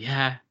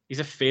 Yeah, he's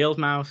a field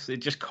mouse. It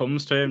just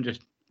comes to him,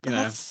 just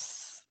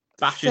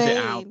bashes it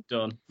out,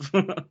 done.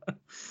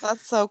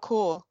 That's so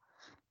cool.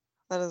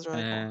 That is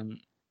really cool.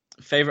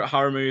 Favorite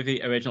horror movie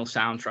original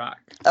soundtrack.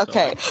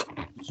 Okay. So,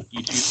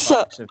 you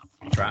jukebox of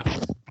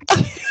tracks,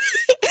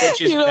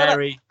 which is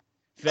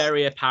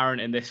very apparent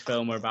in this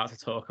film we're about to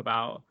talk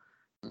about.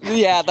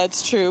 Yeah,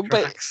 that's true.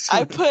 But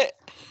I put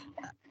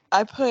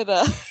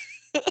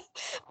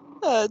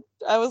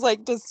I was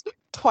like, does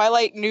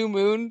Twilight New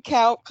Moon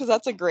count? Because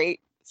that's a great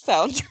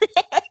soundtrack.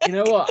 You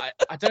know what?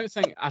 I don't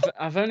think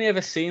I've only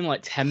ever seen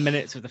like 10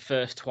 minutes of the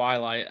first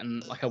Twilight,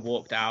 and like I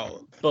walked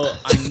out. But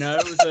I know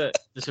that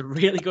there's a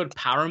really good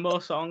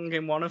Paramore song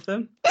in one of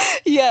them.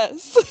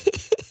 Yes.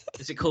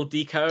 Is it called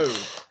Decode?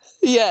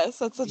 Yes,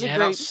 that's such a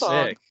great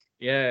song. Sick.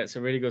 Yeah, it's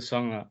a really good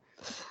song. That.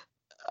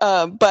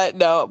 But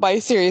no, my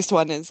serious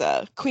one is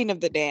Queen of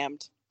the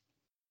Damned.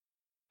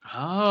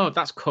 Oh,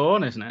 that's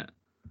Korn, isn't it?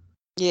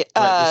 Yeah.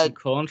 There's some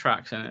Korn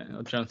tracks in it,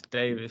 or Jonathan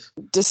Davis.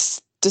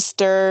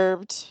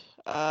 Disturbed.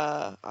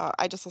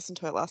 I just listened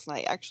to it last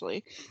night,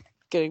 actually,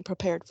 getting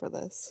prepared for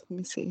this. Let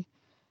me see.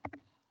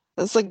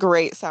 This is a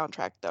great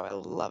soundtrack, though. I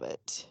love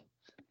it.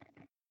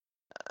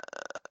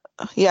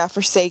 Yeah,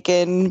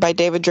 Forsaken by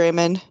David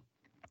Draymond.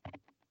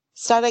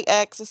 Static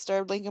X,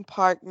 Disturbed, Linkin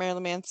Park,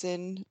 Marilyn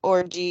Manson,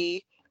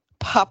 Orgy,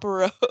 Papa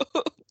Roach.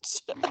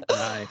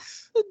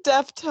 Nice.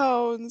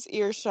 Deftones,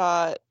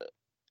 Earshot,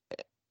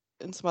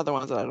 and some other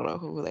ones that I don't know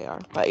who they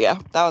are. But yeah,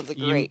 that was a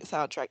great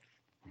soundtrack.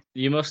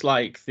 You must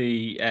like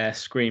the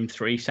Scream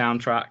 3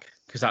 soundtrack,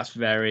 because that's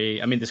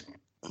very... I mean, there's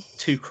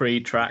 2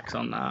 Creed tracks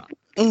on that.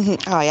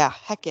 Mm-hmm. Oh, yeah.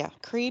 Heck yeah.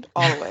 Creed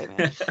all the way,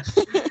 man.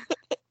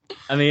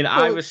 I mean,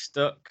 I was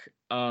stuck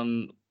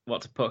on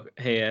what to put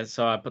here,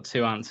 so I put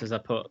 2 answers. I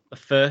put the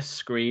first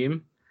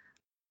Scream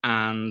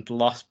and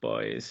Lost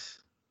Boys.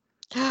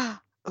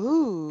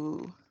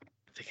 Ooh,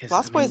 Because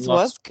Lost Boys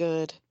was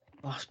good.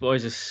 Lost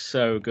Boys is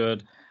so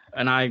good.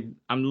 And I'm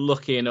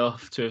lucky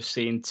enough to have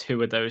seen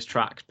 2 of those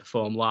tracks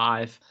perform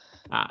live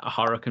at a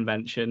horror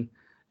convention.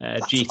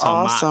 That's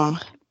G-Ton Mac awesome.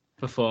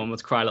 performed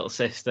with Cry Little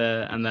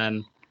Sister, and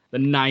then the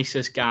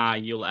nicest guy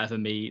you'll ever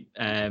meet,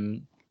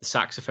 the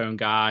saxophone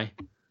guy.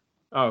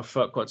 Oh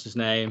fuck, what's his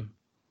name?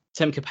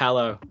 Tim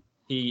Capello.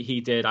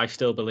 He did I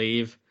Still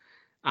Believe,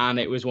 and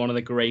it was one of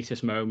the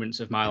greatest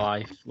moments of my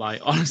life.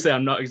 Like, honestly,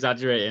 I'm not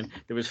exaggerating.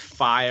 There was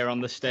fire on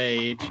the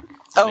stage.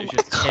 Oh It was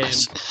my just him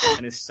gosh.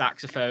 and his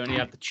saxophone. He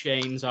had the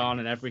chains on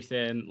and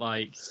everything.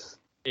 Like,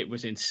 it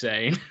was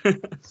insane.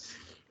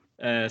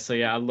 So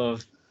yeah, I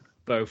love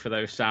both of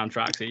those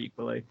soundtracks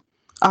equally.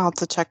 I'll have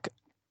to check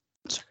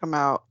them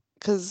out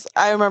because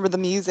I remember the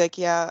music.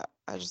 Yeah,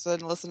 I just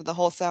didn't listen to the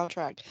whole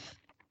soundtrack.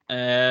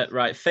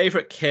 Right,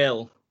 favorite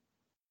kill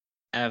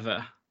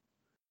ever.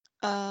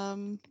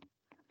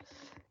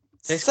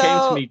 This came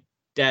to me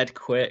dead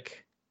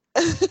quick.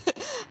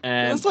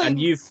 This one- And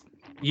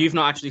you've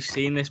not actually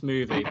seen this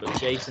movie, but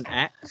Jason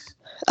X,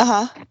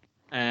 Uh-huh.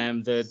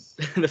 the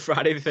the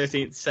Friday the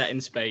 13th set in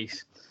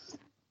space,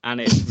 and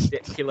it's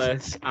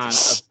ridiculous and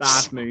a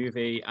bad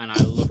movie, and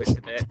I love it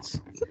to bits.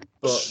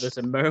 But there's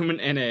a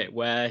moment in it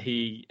where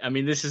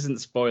this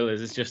isn't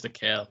spoilers, it's just a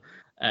kill.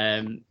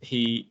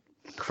 He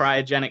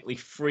cryogenically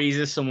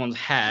freezes someone's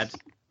head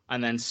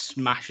and then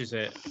smashes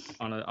it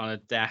on a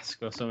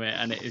desk or something,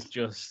 and it is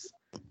just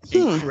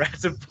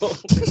incredible.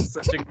 It's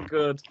such a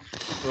good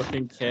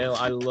fucking kill.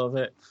 I love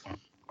it.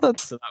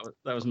 So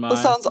that was mine.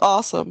 That sounds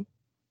awesome.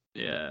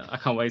 Yeah, I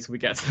can't wait till we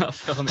get to that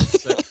film.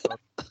 It's so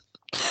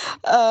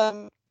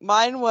fun.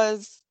 Mine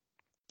was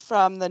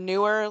from the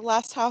newer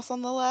Last House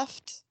on the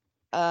Left.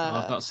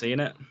 I've not seen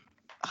it.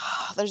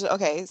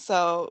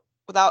 So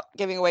without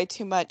giving away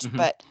too much, Mhm.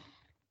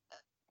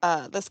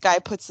 but this guy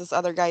puts this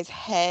other guy's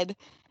head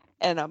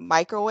in a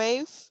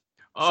microwave.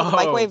 So the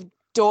microwave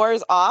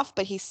door's off,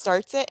 but he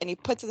starts it and he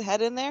puts his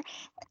head in there,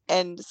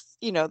 and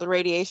the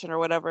radiation or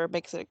whatever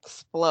makes it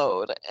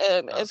explode,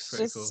 and That's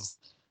it's just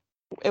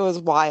cool. It was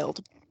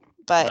wild.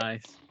 But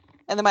Nice.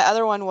 And then my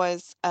other one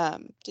was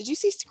did you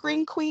see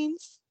Scream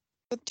Queens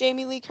with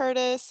Jamie Lee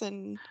Curtis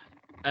and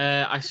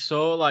I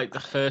saw like the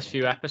first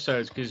few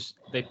episodes because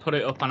they put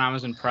it up on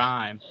Amazon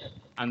Prime,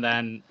 and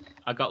then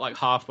I got like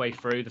halfway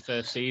through the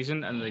first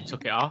season and they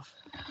took it off.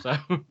 So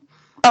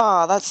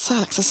oh, that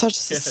sucks.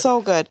 It's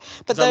so good.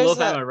 But I there's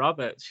love Emma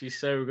Roberts. She's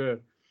so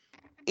good.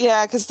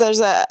 Yeah, because there's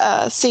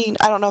a scene.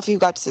 I don't know if you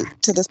got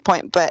to this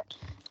point, but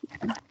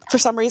for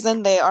some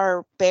reason they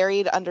are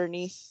buried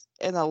underneath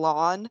in the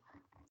lawn,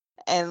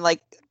 and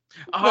like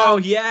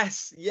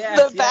yes,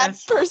 the bad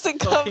person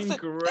fucking comes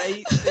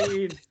great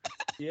scene.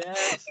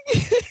 Yes.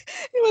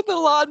 with the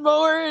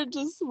lawnmower and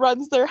just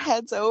runs their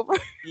heads over.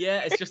 Yeah,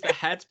 it's just the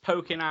heads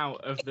poking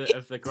out of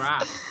the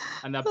grass,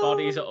 and their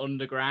bodies are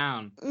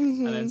underground.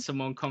 Mm-hmm. And then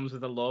someone comes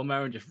with a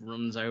lawnmower and just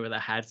runs over their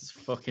heads. It's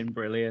fucking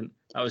brilliant.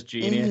 That was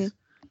genius.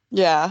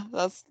 Yeah,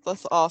 that's the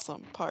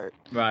awesome part.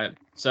 Right.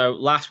 So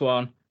last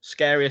one,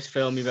 scariest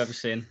film you've ever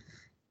seen.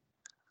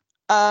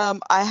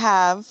 I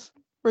have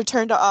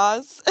Return to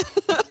Oz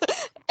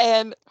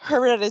and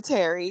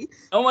Hereditary.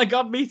 Oh my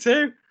god, me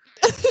too.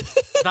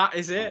 That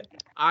is it.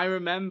 I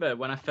remember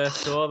when I first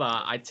saw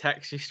that, I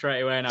texted you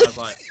straight away and I was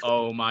like,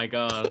 oh my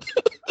god.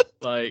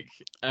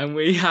 And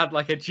we had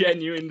like a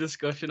genuine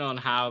discussion on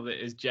how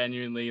that is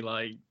genuinely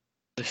like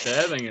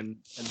disturbing and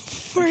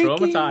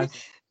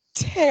traumatizing.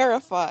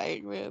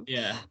 Terrifying, man.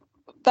 Yeah.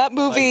 That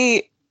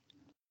movie.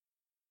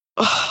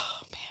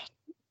 Oh man.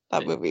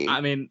 That movie.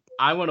 I mean,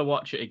 I want to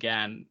watch it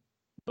again,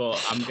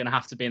 but I'm gonna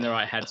have to be in the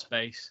right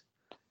headspace.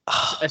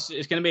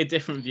 It's gonna be a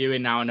different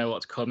viewing now. I know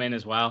what's coming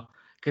as well.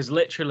 Because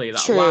literally,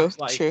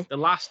 the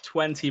last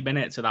 20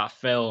 minutes of that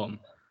film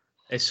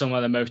is some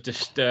of the most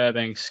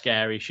disturbing,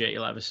 scary shit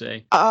you'll ever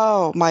see.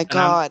 Oh my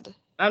god!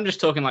 I'm just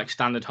talking like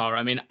standard horror.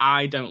 I mean,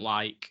 I don't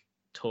like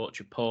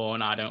torture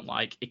porn. I don't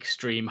like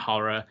extreme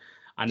horror.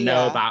 I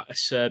know about a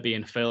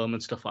Serbian film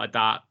and stuff like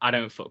that. I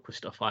don't fuck with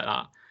stuff like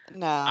that.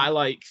 No. I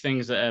like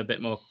things that are a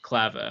bit more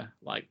clever,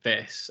 like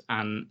this.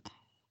 And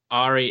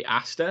Ari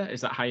Aster,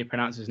 is that how you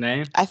pronounce his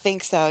name? I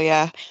think so.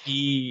 Yeah.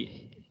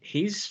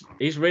 He's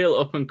real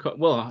up and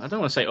well, I don't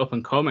want to say up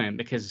and coming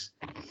because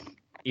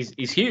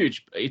he's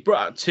huge. He's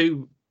brought out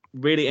 2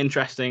 really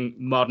interesting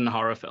modern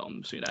horror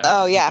films.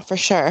 Oh yeah, for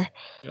sure.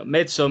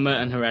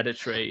 Midsommar and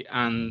Hereditary,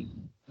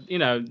 and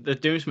they're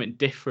doing something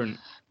different,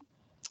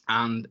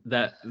 and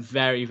they're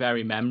very,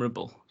 very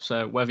memorable.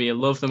 So whether you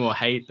love them or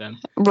hate them,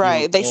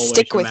 right, they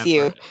stick with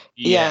you.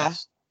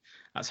 Yes.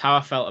 That's how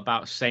I felt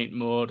about Saint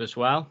Maud as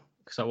well,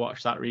 because I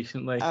watched that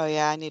recently. Oh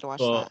yeah, I need to watch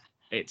that.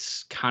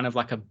 It's kind of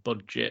like a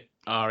budget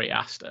Ari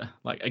Aster.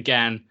 Like,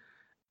 again,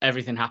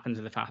 everything happens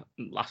in the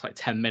last like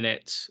 10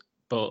 minutes,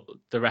 but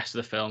the rest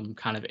of the film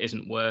kind of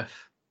isn't worth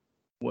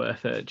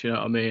it. Do you know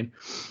what I mean?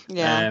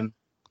 Yeah.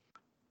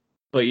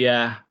 But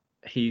yeah,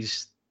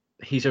 he's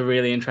a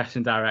really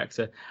interesting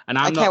director, and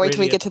I can't wait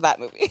till we get to that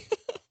movie.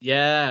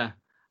 Yeah,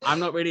 I'm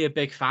not really a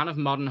big fan of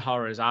modern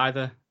horrors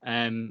either.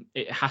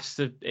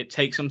 It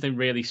takes something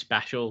really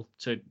special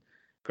to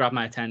grab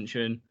my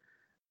attention.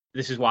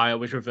 This is why I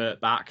always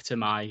revert back to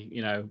my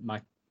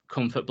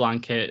comfort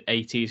blanket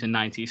 80s and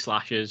 90s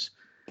slashers,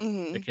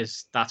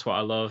 because that's what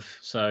I love.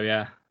 So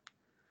yeah.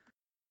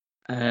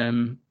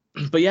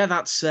 But yeah,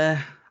 that's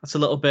a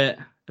little bit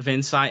of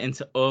insight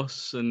into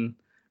us and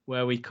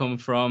where we come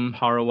from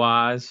horror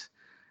wise.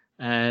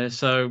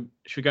 So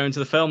should we go into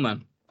the film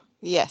then?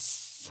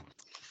 Yes.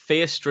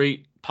 Fear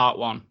Street Part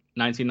 1,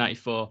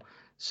 1994.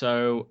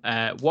 So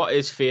what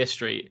is Fear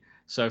Street?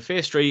 So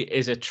Fear Street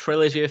is a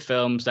trilogy of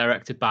films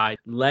directed by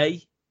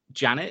Leigh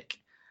Janiak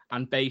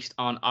and based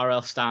on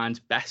R.L. Stine's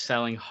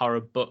best-selling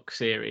horror book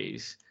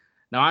series.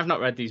 Now, I've not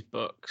read these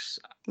books.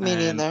 Me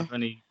neither. I've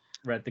only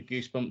read the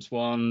Goosebumps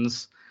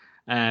ones.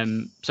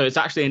 So it's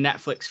actually a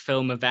Netflix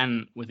film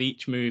event with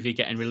each movie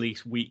getting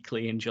released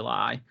weekly in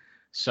July.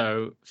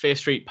 So Fear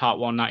Street Part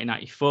 1,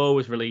 1994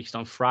 was released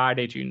on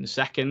Friday, July the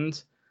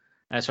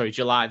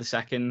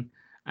 2nd.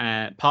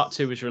 Part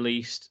 2 was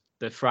released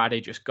the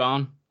Friday just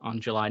gone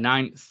on July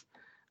 9th.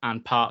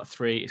 And Part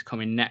 3 is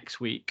coming next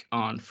week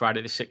on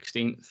Friday the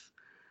 16th.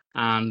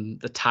 And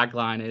the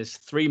tagline is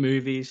 3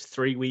 movies,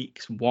 3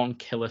 weeks, 1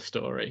 killer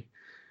story.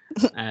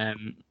 So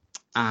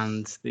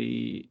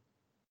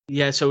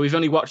we've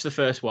only watched the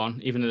first one,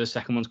 even though the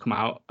second one's come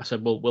out. I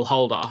said, well, we'll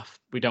hold off.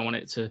 We don't want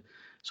it to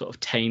sort of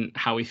taint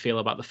how we feel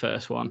about the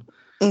first one.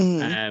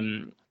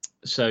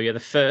 So yeah, the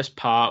first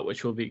part,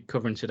 which we'll be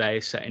covering today,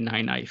 is set in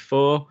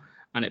 1994,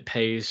 and it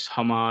pays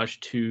homage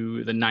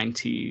to the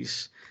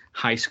 90s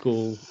high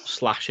school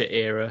slasher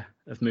era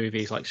of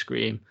movies like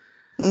Scream.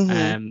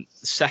 The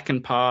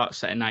second part,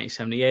 set in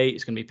 1978,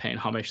 is going to be paying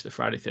homage to the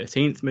Friday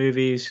 13th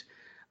movies.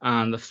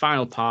 And the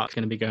final part is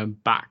going to be going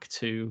back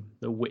to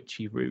the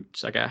witchy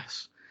roots, I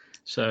guess.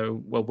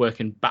 So we're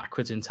working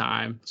backwards in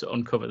time to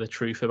uncover the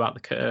truth about the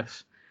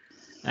curse.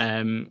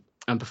 And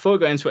before we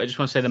go into it, I just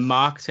want to say the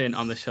marketing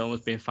on this film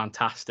has been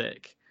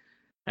fantastic.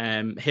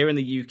 Here in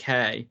the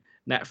UK,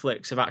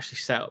 Netflix have actually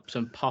set up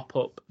some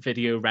pop-up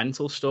video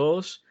rental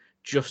stores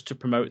just to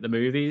promote the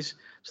movies.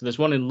 So there's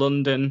one in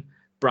London,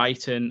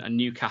 Brighton, and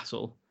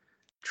Newcastle.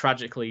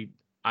 Tragically,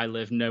 I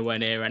live nowhere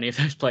near any of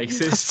those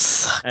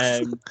places.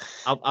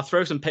 I'll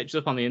throw some pictures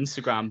up on the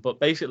Instagram,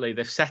 but basically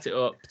they've set it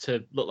up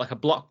to look like a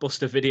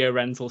Blockbuster video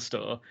rental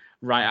store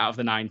right out of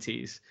the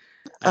 90s.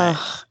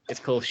 It's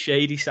called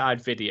Shady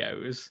Side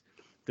Videos.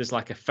 There's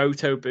like a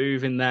photo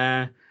booth in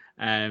there.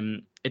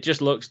 It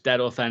just looks dead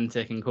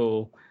authentic and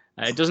cool.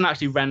 It doesn't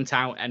actually rent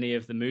out any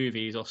of the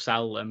movies or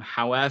sell them.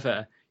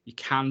 However, you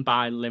can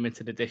buy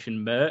limited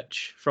edition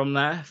merch from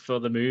there for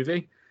the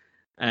movie.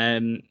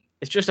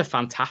 It's just a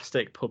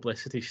fantastic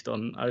publicity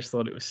stunt. I just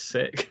thought it was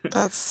sick.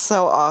 That's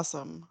so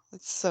awesome.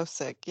 It's so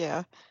sick,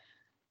 yeah.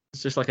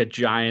 It's just like a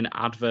giant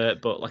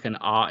advert, but like an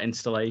art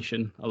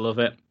installation. I love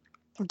it.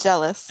 I'm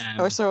jealous.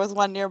 I wish there was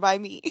one nearby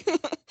me.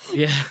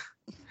 Yeah.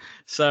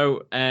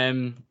 So,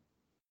 I'll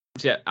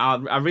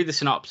read the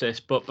synopsis,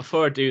 but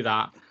before I do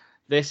that,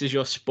 this is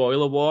your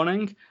spoiler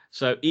warning.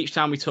 So each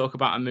time we talk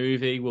about a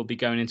movie, we'll be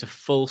going into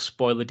full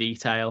spoiler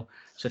detail.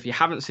 So if you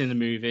haven't seen the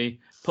movie,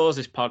 pause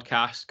this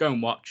podcast, go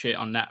and watch it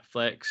on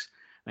Netflix,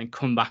 and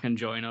come back and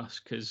join us,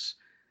 because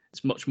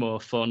it's much more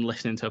fun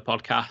listening to a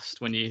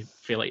podcast when you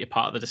feel like you're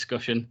part of the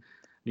discussion.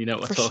 You know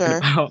what we're talking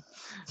about.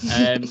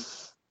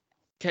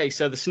 Okay,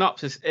 so the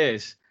synopsis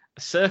is: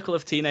 a circle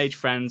of teenage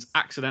friends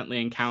accidentally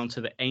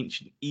encounter the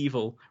ancient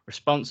evil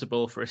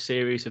responsible for a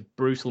series of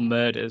brutal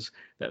murders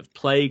that have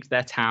plagued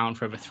their town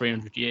for over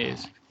 300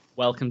 years.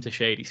 Welcome to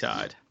Shady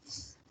Side.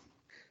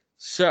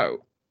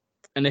 So,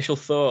 initial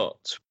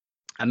thoughts.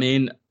 I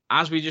mean,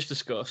 as we just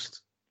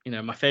discussed,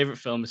 my favorite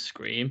film is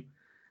Scream.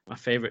 My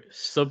favorite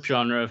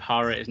subgenre of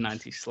horror is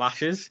 90s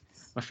slashers.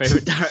 My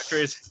favorite director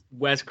is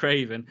Wes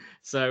Craven.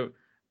 So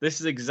this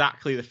is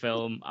exactly the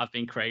film I've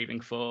been craving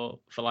for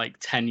like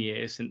 10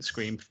 years since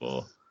Scream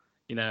 4.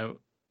 I said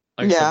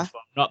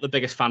before, I'm not the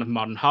biggest fan of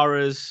modern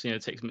horrors.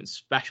 It takes something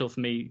special for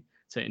me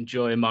to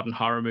enjoy a modern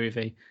horror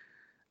movie.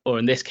 Or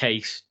in this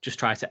case, just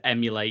try to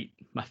emulate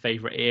my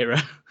favorite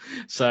era.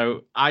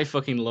 So I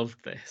fucking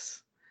loved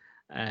this.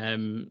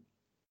 The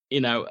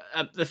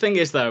thing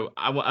is, though,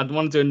 I'd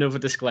want to do another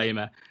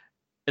disclaimer.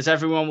 As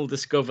everyone will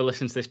discover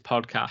listening to this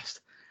podcast,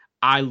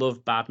 I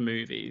love bad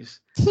movies.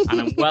 And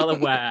I'm well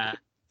aware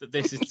that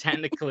this is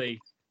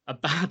technically a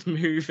bad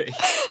movie.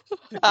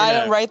 I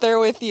am right there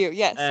with you.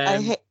 Yes,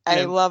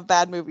 I love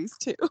bad movies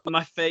too. One of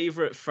my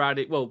favorite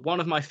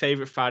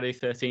Friday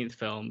 13th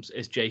films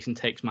is Jason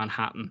Takes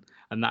Manhattan,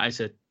 and that is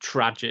a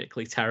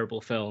tragically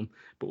terrible film,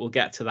 but we'll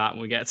get to that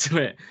when we get to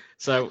it.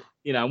 So,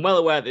 I'm well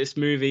aware that this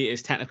movie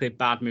is technically a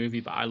bad movie,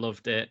 but I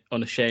loved it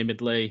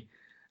unashamedly,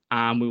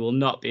 and we will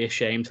not be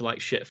ashamed to like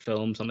shit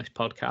films on this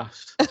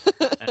podcast.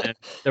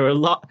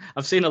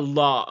 I've seen a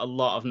lot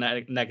of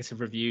negative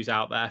reviews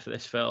out there for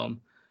this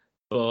film.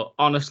 But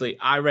honestly,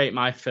 I rate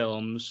my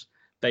films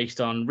based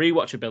on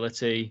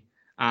rewatchability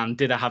and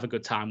did I have a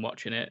good time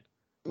watching it,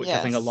 which I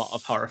think a lot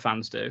of horror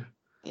fans do.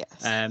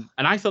 Yes. And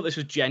I thought this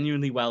was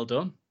genuinely well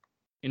done.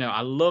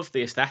 I love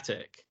the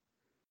aesthetic.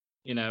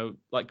 You know,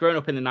 like growing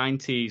up in the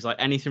 90s, like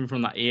anything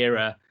from that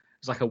era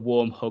was like a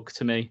warm hug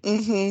to me.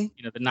 Mm-hmm.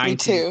 You know, the Me 90s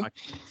is too. my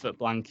comfort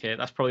blanket.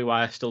 That's probably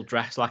why I still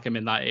dress like I'm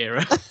in that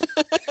era.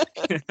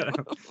 You know?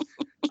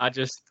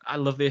 I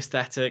love the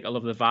aesthetic. I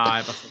love the vibe.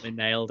 I thought they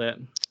nailed it.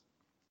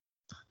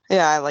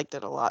 Yeah, I liked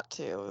it a lot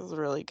too. It was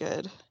really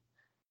good.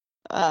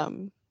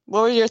 What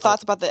were your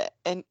thoughts about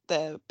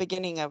the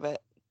beginning of it?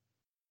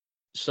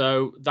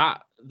 So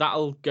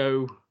that'll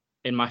go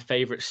in my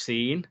favorite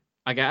scene,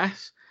 I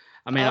guess.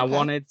 I mean,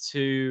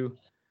 Okay.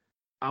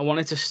 I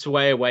wanted to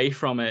sway away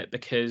from it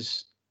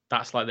because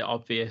that's like the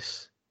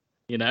obvious,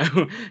 you know,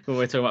 when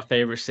we're talking about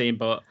favorite scene.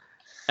 But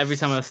every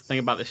time I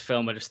think about this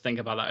film, I just think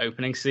about that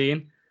opening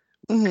scene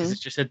because Mm-hmm. it's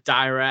just a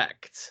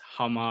direct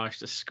homage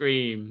to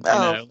Scream. You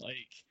Oh, know,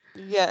 like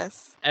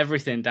yes.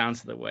 everything down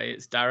to the way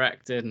it's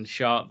directed and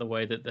shot, the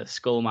way that the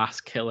skull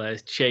mask killer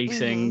is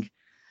chasing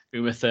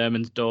Uma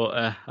Thurman's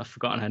daughter. I've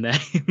forgotten her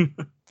name.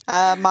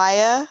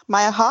 Maya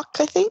Hawke,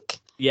 I think.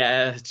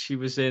 Yeah, she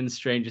was in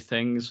Stranger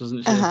Things,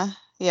 wasn't she? Uh-huh.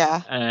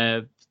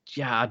 Yeah.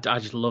 Yeah, I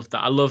just loved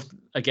that. I loved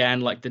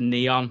again like the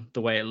neon,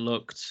 the way it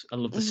looked. I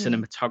love the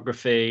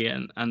cinematography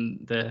and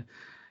the,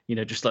 you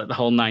know, just like the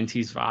whole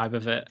 90s vibe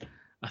of it.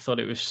 I thought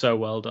it was so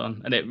well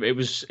done, and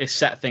it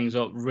set things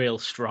up real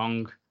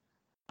strong.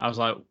 I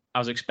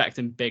was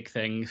expecting big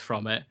things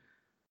from it.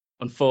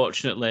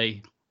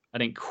 Unfortunately, I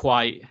didn't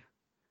quite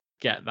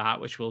get that,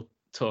 which we'll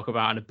talk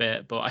about in a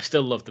bit. But I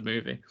still love the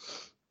movie.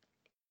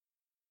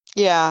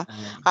 Yeah.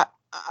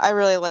 I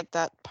really liked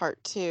that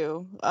part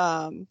too.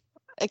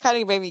 It kind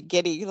of made me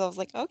giddy because I was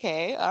like,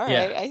 okay, all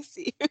right, Yeah. I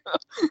see.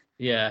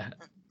 Yeah.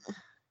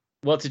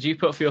 What did you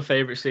put for your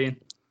favorite scene?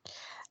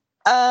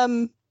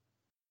 I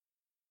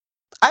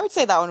would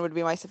say that one would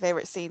be my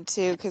favorite scene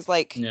too, because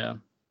like Yeah.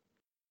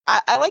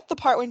 I like the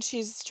part when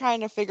she's trying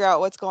to figure out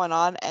what's going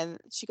on and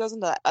she goes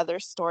into that other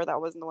store that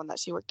wasn't the one that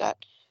she worked at.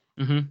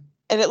 Mm-hmm.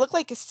 And it looked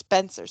like a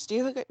Spencer's. Do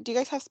you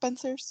guys have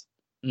Spencer's?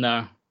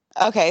 No.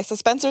 Okay, so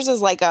Spencer's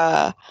is like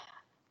a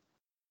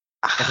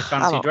Like a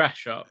fancy dress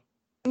shop.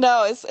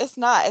 No, it's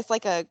not. It's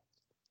like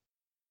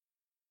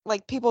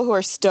people who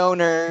are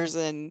stoners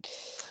and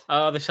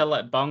Oh, they sell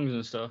like bongs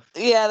and stuff.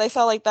 yeah, they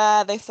sell like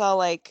that. They sell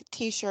like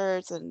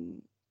t-shirts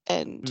and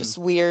just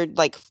weird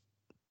like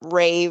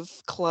rave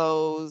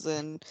clothes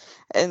and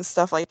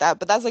stuff like that.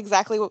 But that's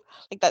exactly what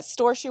like that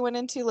store she went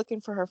into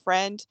looking for her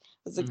friend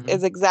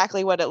is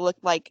exactly what it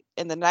looked like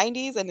in the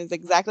 90s and is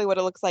exactly what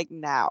it looks like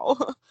now.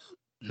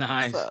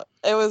 Nice. So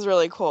it was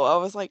really cool. I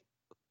was like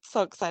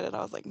so excited.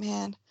 I was like,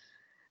 man,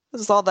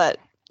 this is all that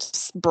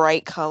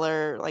bright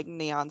color, like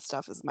neon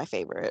stuff is my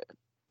favorite.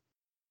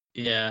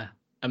 Yeah.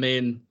 I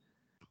mean,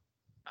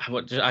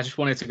 I just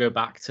wanted to go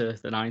back to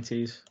the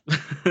 90s,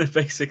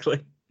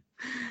 basically.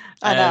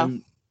 I know.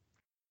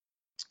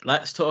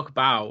 Let's talk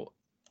about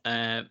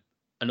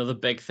another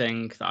big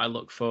thing that I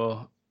look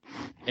for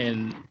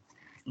in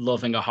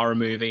loving a horror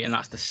movie, and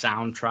that's the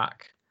soundtrack.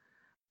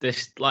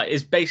 This like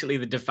is basically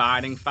the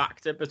dividing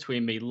factor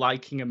between me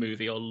liking a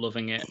movie or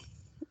loving it.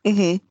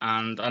 Mm-hmm.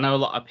 And I know a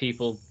lot of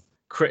people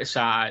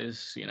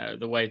criticize, you know,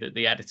 the way that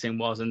the editing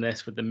was in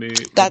this with the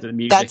music.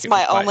 That's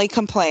my only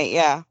complaint.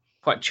 Yeah,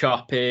 quite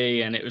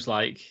choppy, and it was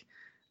like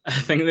I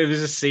think there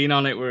was a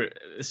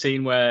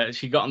scene where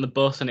she got on the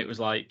bus and it was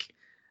like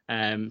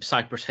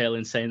Cypress Hill,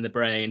 Insane in the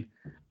Brain,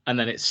 and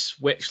then it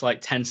switched like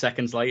 10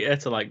 seconds later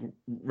to like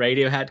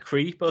Radiohead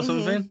Creep or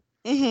something.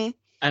 Mm-hmm.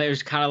 And it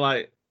was kind of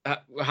like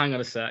hang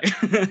on a sec.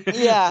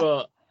 Yeah.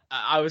 But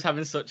I was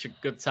having such a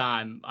good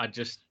time, I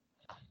just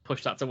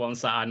pushed that to one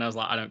side and I was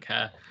like, I don't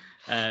care.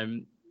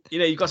 You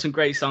know, you've got some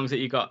great songs that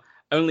you got.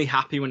 Only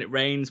Happy When It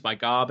Rains by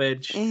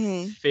Garbage,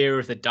 Fear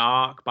of the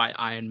Dark by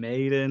Iron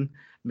Maiden,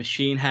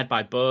 Machine Head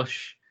by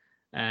Bush,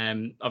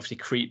 obviously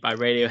Creep by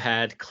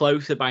Radiohead,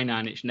 Closer by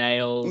Nine Inch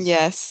Nails.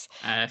 Yes.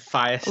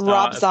 Firestarter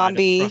Rob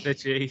Zombie. by The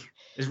Prodigy.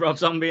 Is Rob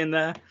Zombie in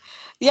there?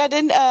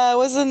 Yeah,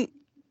 wasn't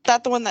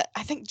that the one that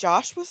I think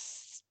Josh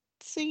was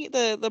singing?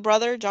 The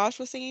brother Josh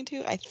was singing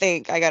to? I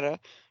think I gotta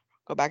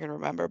go back and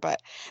remember,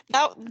 but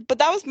that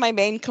was my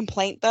main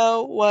complaint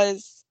though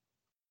was.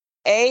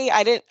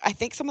 I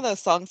think some of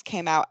those songs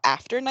came out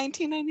after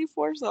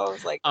 1994, so I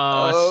was like,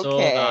 I saw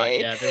that.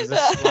 Yeah, there was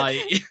a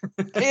slight.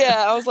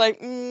 Yeah, I was like,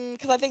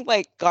 because I think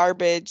like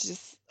Garbage,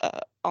 just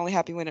Only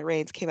Happy When It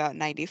Rains came out in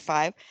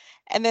 95,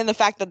 and then the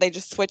fact that they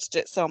just switched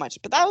it so much.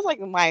 But that was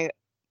like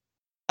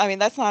I mean,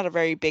 that's not a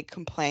very big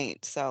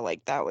complaint. So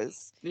like that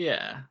was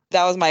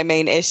my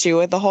main issue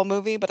with the whole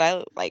movie. But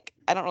I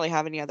don't really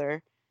have any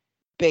other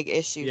big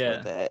issues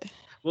with it.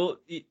 Well,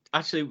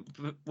 actually,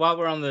 while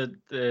we're on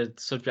the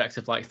subject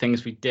of like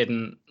things we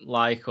didn't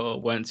like or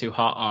weren't too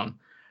hot on,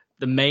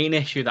 the main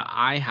issue that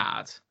I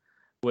had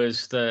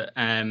was that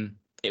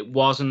it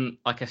wasn't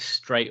like a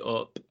straight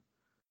up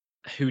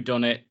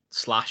whodunit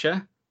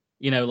slasher,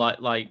 you know,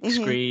 like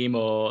Scream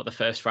or the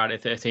first Friday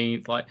the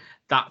 13th. Like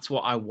that's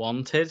what I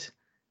wanted.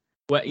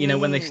 Where you know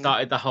when they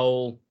started the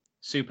whole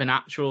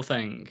supernatural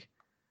thing.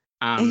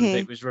 And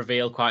it was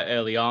revealed quite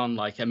early on.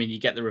 Like, I mean, you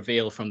get the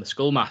reveal from the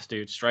Skullmask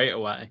dude straight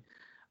away.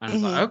 And I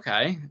was like,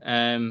 okay,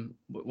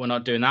 we're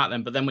not doing that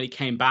then. But then when he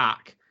came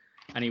back,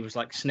 and he was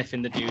like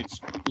sniffing the dude's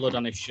blood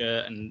on his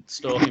shirt and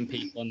stalking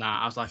people and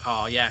that. I was like,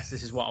 oh yes,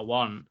 this is what I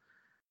want.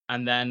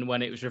 And then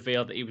when it was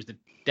revealed that he was the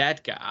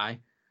dead guy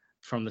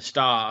from the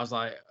start, I was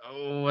like,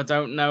 oh, I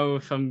don't know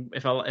if I'm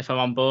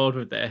on board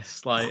with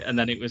this. Like, and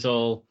then it was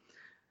all,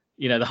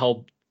 the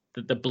whole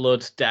the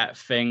blood debt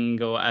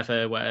thing or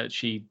whatever, where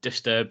she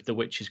disturbed the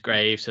witch's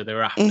grave, so they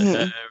were after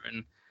her,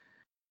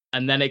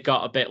 and then it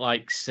got a bit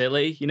like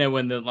silly,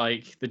 when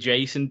the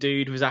Jason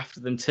dude was after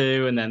them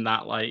too, and then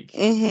that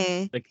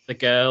the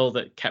girl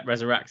that kept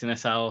resurrecting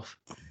herself,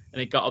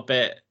 and it got a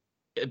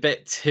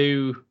bit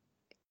too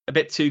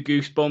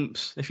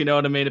Goosebumps, if you know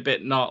what I mean, a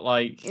bit not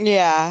like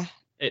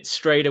it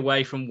strayed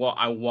away from what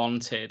I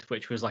wanted,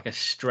 which was like a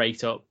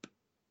straight up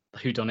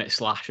whodunit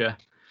slasher.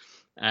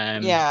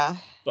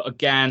 But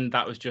again,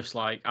 that was just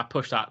like I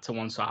pushed that to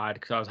one side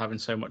because I was having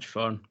so much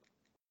fun.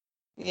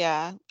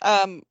 Yeah.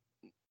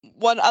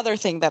 One other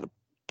thing that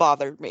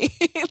bothered me,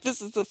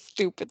 this is a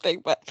stupid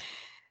thing, but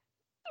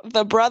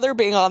the brother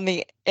being on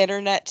the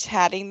internet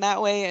chatting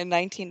that way in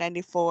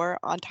 1994,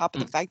 on top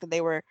of the fact that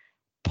they were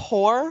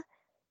poor.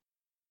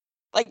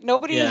 Like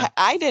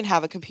I didn't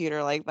have a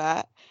computer like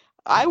that.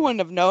 I wouldn't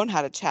have known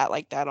how to chat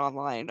like that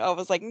online. I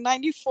was like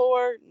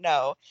 94,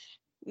 no.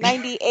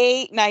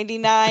 98,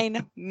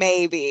 99,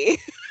 maybe.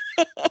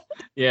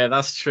 Yeah,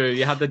 that's true.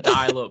 You had the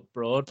dial-up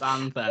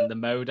broadband then, the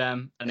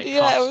modem, and it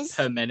cost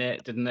per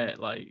minute, didn't it?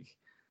 Like,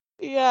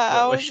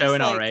 we're showing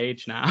our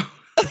age now.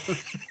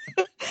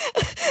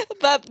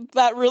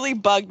 that really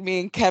bugged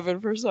me and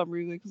Kevin for some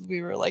reason, because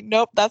we were like,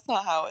 nope, that's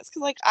not how it's.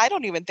 Because I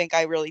don't even think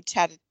I really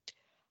chatted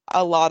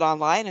a lot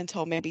online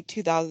until maybe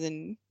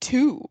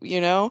 2002.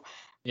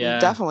 Yeah,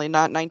 definitely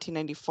not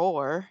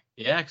 1994.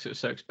 Yeah, because it was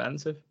so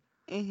expensive.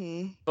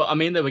 But I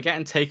mean, they were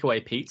getting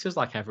takeaway pizzas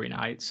like every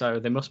night, so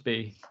they must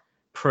be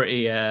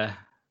pretty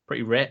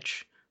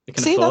rich. They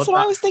can afford that's what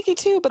I was thinking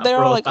too. But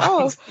they're all like,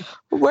 "Oh,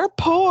 we're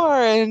poor,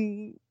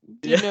 and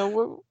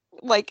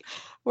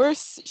we're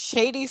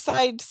shady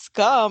side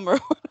scum." Or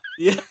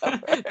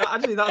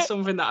actually, that's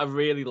something that I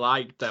really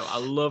liked though. I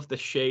love the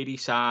shady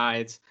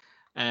sides.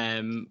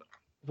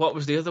 What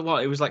was the other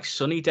one? It was like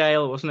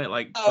Sunnydale, wasn't it?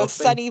 Like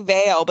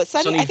Sunnyvale, but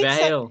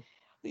Sunnyvale.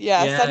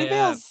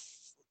 Sunnyvale's.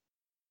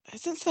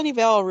 Isn't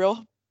Sunnyvale a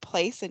real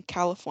place in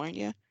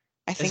California?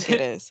 I think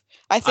it is.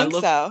 I think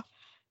so.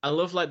 I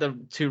love like the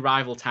two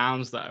rival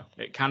towns though.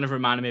 It kind of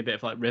reminded me a bit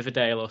of like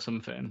Riverdale or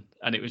something,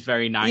 and it was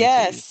very 90s.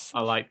 Yes.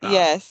 I like that.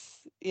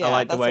 Yes. Yeah, I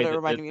like the way that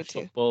the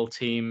football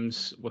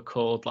teams were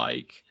called.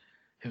 Like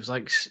it was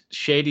like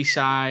Shady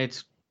Side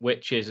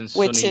Witches and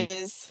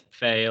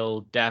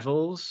Sunnyvale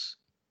Devils.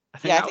 I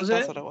think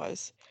that's what it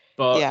was.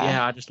 But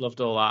I just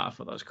loved all that. I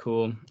thought that was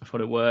cool. I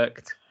thought it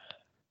worked.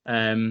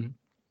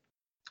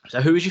 So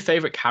who was your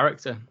favorite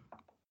character?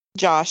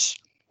 Josh,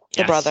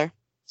 the brother.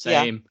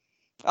 Same.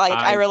 Yeah.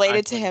 I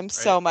related to him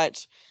so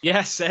much.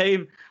 Yeah,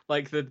 same.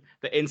 Like the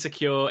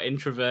insecure,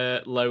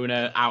 introvert,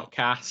 loner,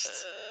 outcast.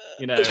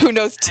 Who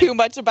knows too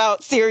much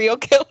about serial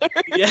killers.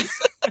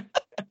 Yes.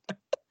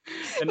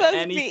 And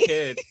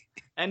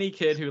any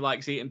kid who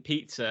likes eating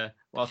pizza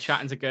while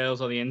chatting to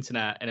girls on the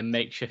internet in a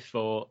makeshift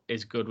fort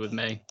is good with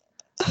me.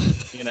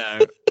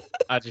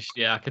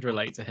 I could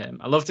relate to him.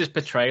 I loved his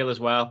portrayal as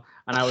well,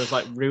 and I was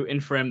like rooting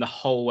for him the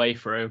whole way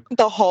through.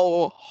 The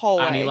whole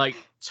way. And he like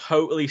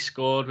totally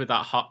scored with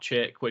that hot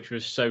chick, which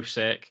was so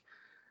sick.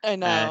 I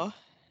know.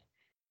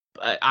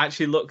 I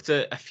actually looked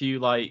at a few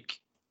like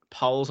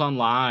polls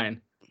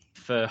online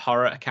for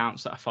horror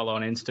accounts that I follow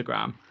on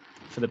Instagram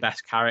for the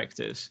best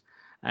characters,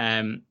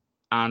 and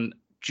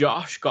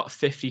Josh got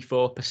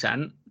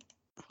 54%,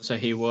 so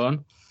he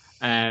won.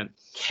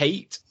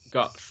 Kate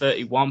got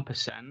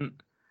 31%.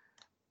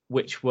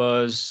 Which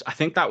was, I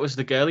think that was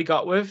the girl he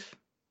got with.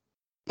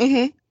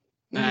 And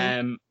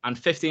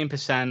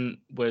 15%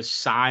 was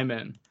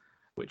Simon,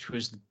 which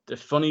was the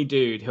funny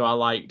dude who I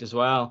liked as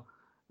well.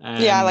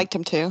 I liked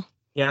him too.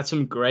 He had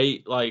some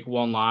great like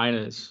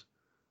one-liners.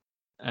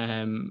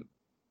 And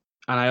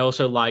I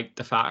also liked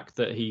the fact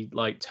that he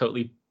like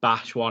totally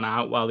bashed one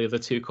out while the other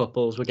two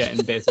couples were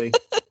getting busy.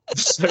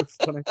 It's so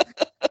funny.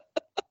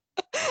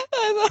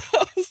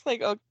 I was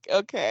like,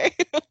 okay.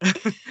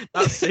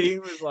 That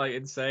scene was like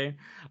insane.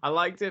 I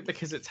liked it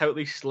because it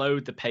totally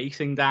slowed the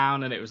pacing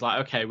down, and it was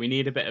like, okay, we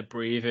need a bit of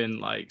breathing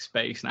like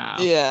space now.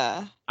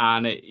 Yeah.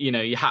 And it,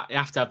 you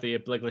have to have the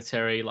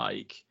obligatory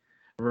like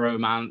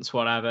romance,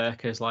 whatever,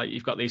 because like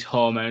you've got these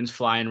hormones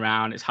flying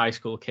around. It's high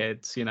school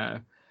kids,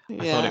 I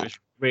thought it was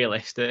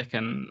realistic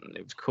and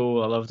it was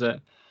cool. I loved it.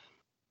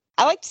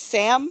 I liked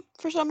Sam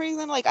for some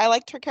reason. Like, I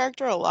liked her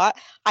character a lot.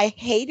 I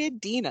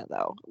hated Dina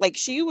though. Like,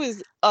 she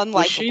was unlikable.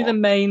 Was she the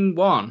main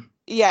one?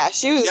 Yeah,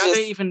 she was.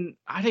 I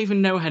don't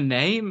even know her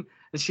name,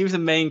 and she was the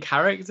main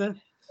character.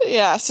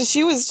 Yeah, so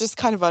she was just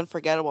kind of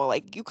unforgettable.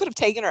 Like, you could have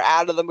taken her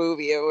out of the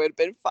movie; it would have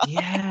been fine.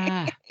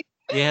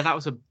 Yeah, that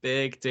was a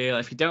big deal.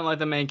 If you don't like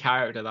the main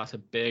character, that's a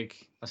big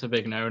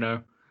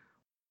no-no.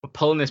 We're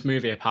pulling this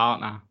movie apart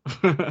now.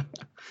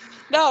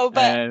 No,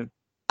 but.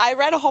 I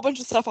read a whole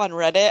bunch of stuff on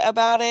Reddit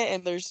about it,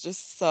 and there's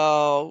just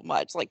so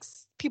much. Like,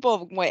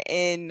 people went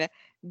in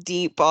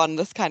deep on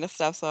this kind of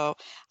stuff. So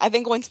I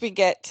think once we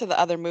get to the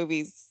other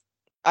movies,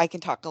 I can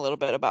talk a little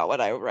bit about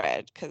what I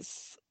read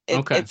because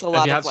Okay. it's a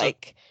lot of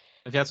like.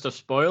 Have you had stuff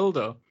spoiled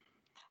or?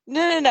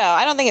 No.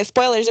 I don't think it's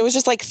spoilers. It was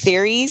just like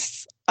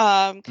theories.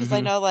 Because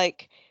I Mhm. know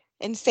like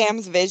in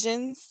Sam's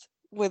visions,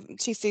 when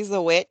she sees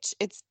the witch,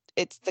 it's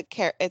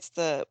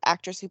the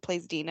actress who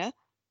plays Dina.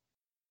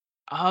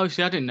 Oh,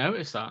 see, I didn't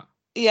notice that.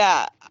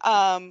 Yeah.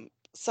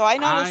 So I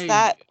noticed I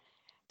that.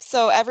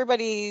 So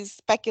everybody's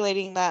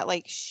speculating that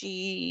like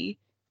she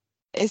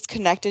is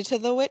connected to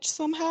the witch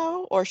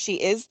somehow, or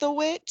she is the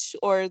witch,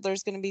 or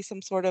there's going to be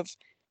some sort of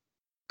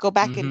go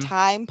back in Mhm.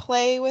 time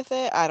play with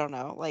it. I don't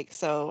know. Like,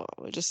 so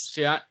just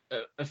See,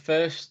 the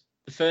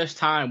first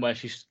time where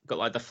she's got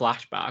like the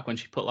flashback when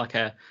she put like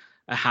a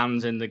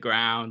hands in the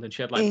ground and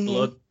she had like hmm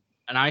blood,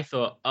 and I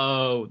thought,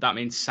 oh, that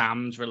means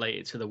Sam's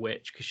related to the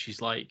witch because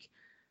she's like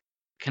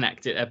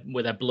connected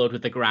with her blood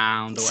with the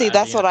ground or see. whatever.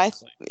 That's You know, what I.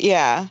 it's like,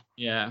 Yeah.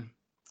 yeah.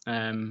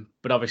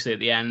 But obviously at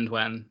the end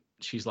when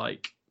she's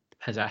like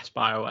possessed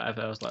by or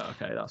whatever, I was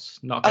like, okay, that's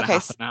not gonna Okay,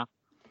 happen now.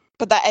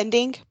 but that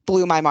ending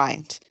blew my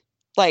mind.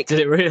 Like, Did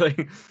it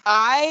really?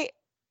 I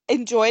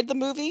enjoyed the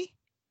movie,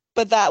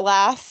 but that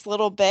last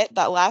little bit,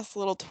 that last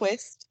little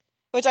twist,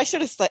 which I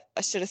should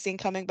have seen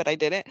coming, but I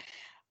didn't,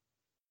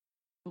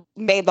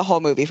 made the whole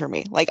movie for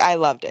me. Like, I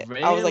loved it.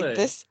 I was like, Really?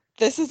 this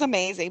is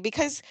amazing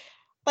because,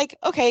 like,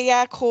 okay,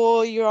 yeah,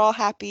 cool, you're all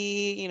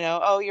happy,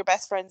 oh, your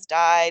best friends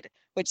died,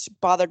 which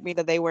bothered me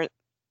that they weren't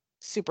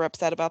super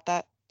upset about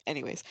that.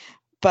 Anyways,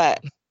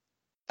 but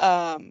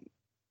um,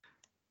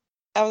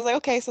 I was like,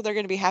 okay, so they're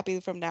gonna be happy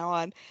from now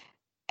on.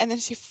 And then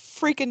she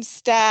freaking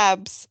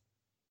stabs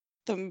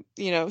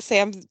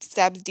Sam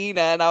stabs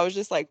Dina, and I was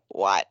just like,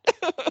 what?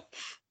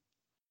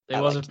 It I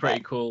was a liked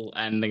pretty that. cool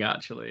ending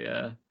actually,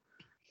 yeah.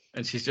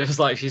 And she's just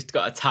like she's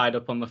got her tied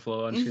up on the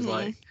floor and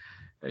hmm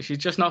she's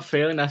just not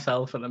feeling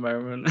herself at the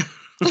moment.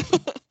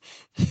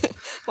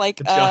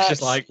 Like, Josh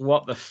is like,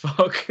 what the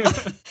fuck?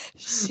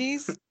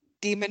 she's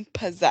demon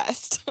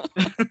possessed.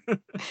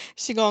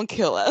 She gonna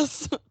kill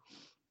us.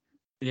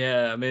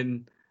 Yeah, I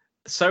mean,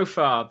 so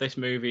far this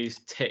movie's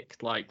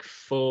ticked like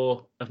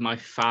 4 of my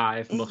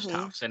 5 hmm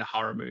must-haves in a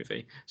horror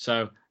movie.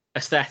 So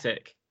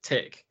aesthetic,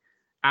 tick.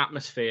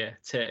 Atmosphere,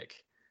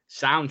 tick.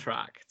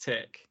 Soundtrack,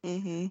 tick.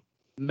 hmm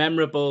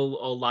Memorable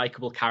or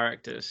likable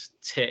characters,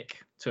 tick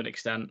to an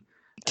extent.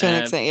 To an Um,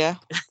 extent, yeah.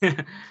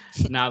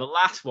 now the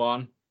last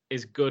one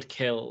is good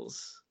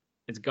kills.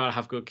 It's got to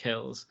have good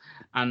kills.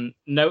 And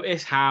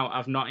notice how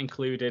I've not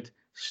included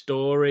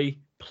story,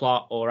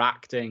 plot, or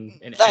acting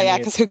in Oh yeah,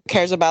 any of because who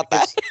cares about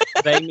that?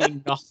 because they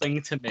mean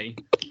nothing to me.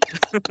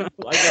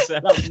 Like I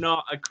said, I'm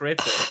not a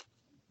critic.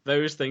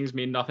 Those things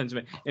mean nothing to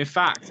me. In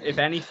fact, if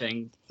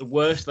anything, the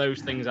worse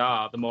those things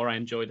are, the more I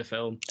enjoy the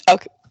film.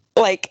 Okay,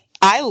 like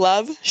I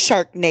love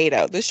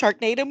Sharknado. The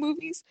Sharknado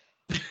movies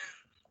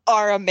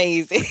are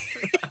amazing.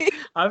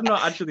 I've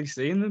not actually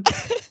seen them.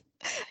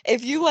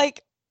 If you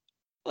like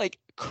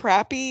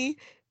crappy,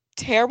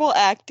 terrible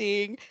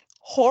acting,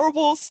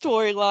 horrible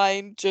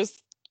storyline,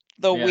 just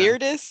the Yeah.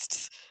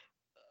 weirdest,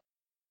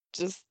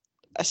 just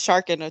a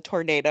shark in a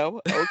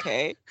tornado.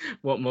 Okay.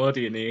 What more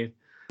do you need?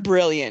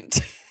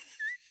 Brilliant.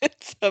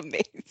 It's I'm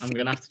amazing.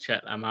 gonna have to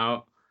check them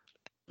out.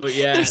 But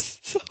They're yeah,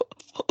 so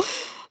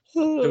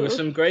there were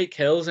some great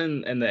kills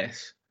in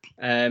this.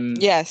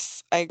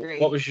 Yes, I agree.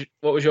 What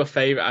was your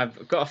favorite?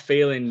 I've got a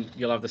feeling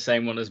you'll have the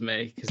same one as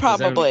me because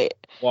there's only Probably.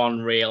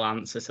 one real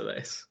answer to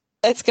this.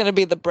 It's gonna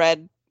be the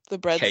bread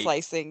Cake.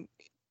 slicing.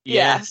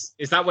 Yeah. Yes,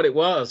 is that what it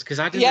was? Because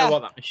I didn't Yeah. know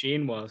what that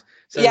machine was.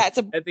 So Yeah, it's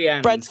a at the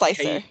end, bread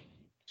slicer. Kate,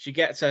 she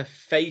gets a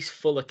face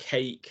full of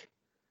cake.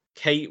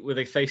 Kate with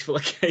a face full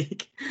of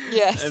cake.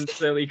 Yes. And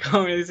so you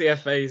can't really see her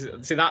face.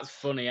 See, that's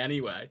funny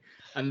anyway.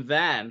 And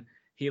then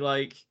he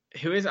like,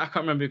 who is it? I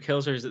can't remember who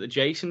kills her. Is it the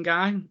Jason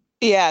guy?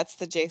 Yeah, it's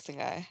the Jason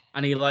guy.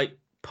 And he like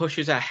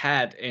pushes her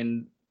head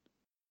in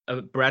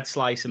a bread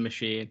slicer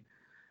machine,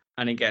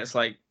 and he gets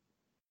like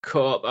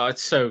cut up. Oh,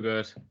 it's so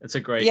good. It's a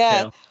great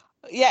kill.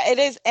 Yeah, it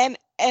is. And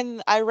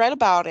I read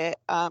about it.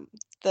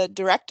 The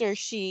director,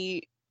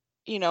 she,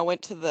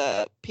 went to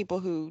the people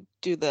who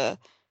do the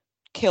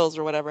kills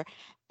or whatever,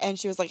 and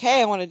she was like,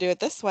 "Hey, I want to do it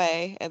this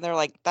way," and they're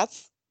like,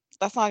 "That's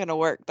not gonna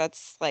work.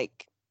 That's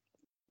like,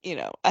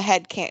 a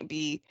head can't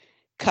be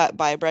cut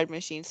by a bread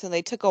machine." So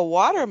they took a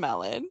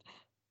watermelon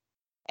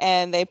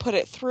and they put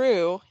it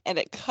through, and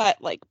it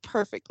cut like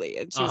perfectly.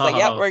 And she was like,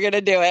 "Yep, Oh. we're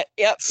gonna do it.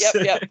 Yep."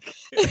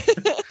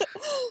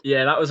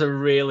 Yeah, that was a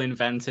real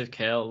inventive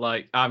kill.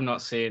 Like I've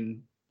not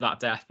seen that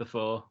death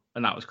before,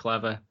 and that was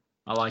clever.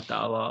 I like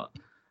that a lot.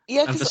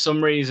 Yeah, And for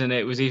some reason,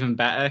 it was even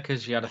better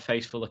because she had a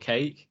face full of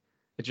cake.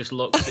 It just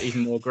looked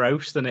even more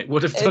gross than it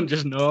would have done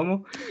just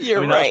normal.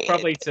 You're That was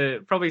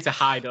right. probably to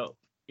hide up.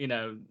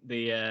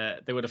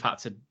 They would have had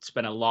to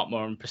spend a lot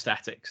more on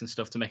prosthetics and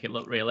stuff to make it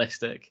look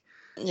realistic.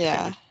 If it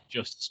Yeah. was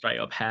just straight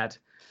up head.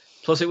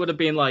 Plus, it would have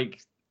been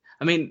like,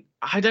 I mean,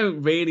 I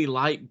don't really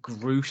like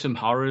gruesome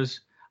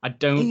horrors. I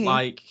don't Mhm.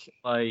 like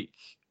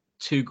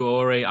too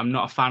gory. I'm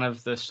not a fan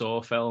of the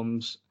Saw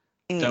films.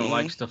 Don't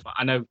like stuff.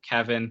 I know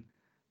Kevin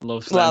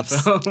Loves them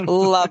Loves, film.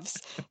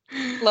 loves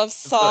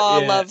Saw,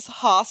 yeah. loves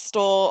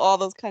Hostel, all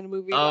those kind of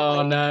movies. I'm Oh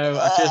like, no,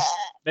 "Ugh."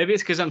 maybe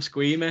it's because I'm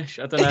squeamish.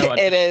 I don't know.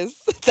 It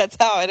is. That's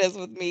how it is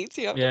with me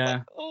too. I'm just like,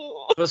 Yeah.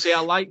 oh. But see, I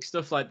like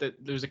stuff like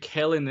that. There was a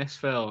kill in this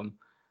film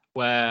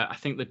where I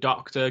think the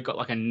doctor got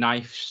like a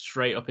knife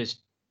straight up his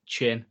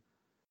chin.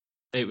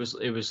 It was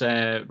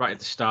right at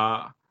the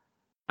start,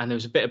 and there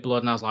was a bit of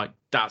blood, and I was like,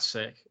 "That's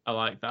sick. I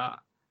like that."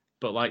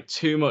 But like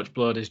too much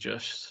blood is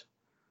just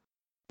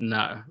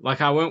no.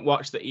 Like I won't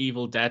watch the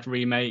Evil Dead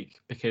remake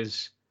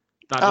because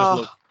that just Oh,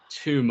 looked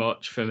too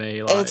much for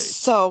me. Like, it's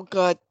so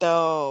good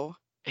though.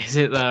 is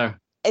it though?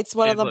 It's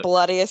one of It the look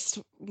bloodiest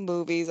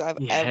movies I've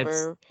yeah,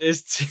 ever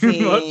it's too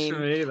much for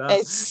seen. me. That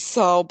It's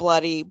so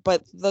bloody,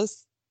 but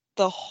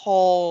the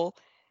whole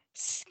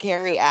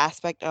scary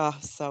aspect, oh,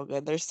 so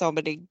good. There's so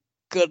many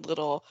good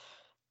little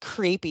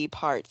creepy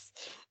parts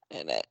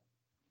in it.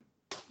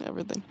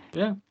 Everything.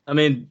 yeah. I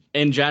mean,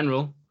 in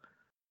general,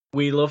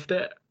 we loved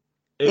it.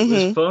 It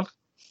was fun,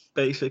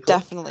 basically.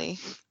 Definitely.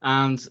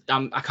 And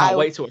I can't I-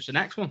 wait to watch the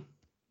next one.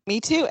 Me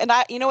too. And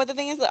you know what the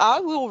thing is? I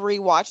will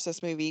rewatch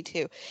this movie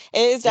too. It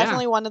is Yeah.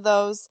 definitely one of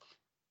those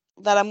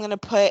that I'm gonna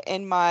put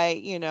in my,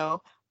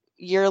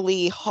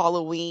 yearly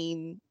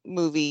Halloween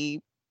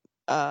movie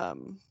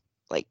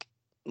like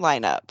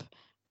lineup.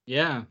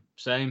 Yeah,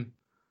 same.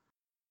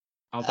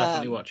 I'll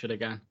definitely watch it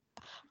again.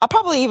 I'll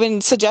probably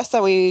even suggest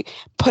that we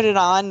put it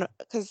on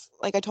because,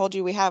 like I told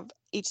you, we have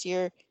each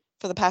year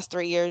for the past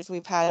 3 years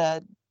we've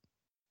had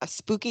a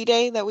spooky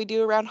day that we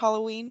do around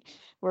Halloween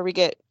where we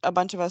get a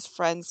bunch of us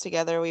friends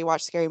together. We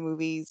watch scary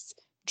movies,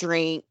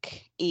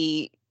 drink,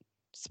 eat,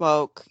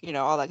 smoke,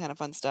 all that kind of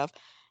fun stuff.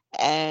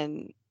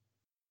 And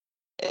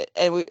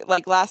we,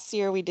 like last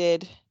year we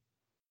did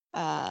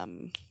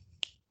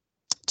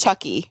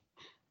Chucky,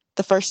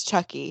 the first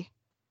Chucky,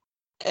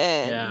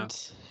 and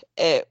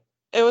it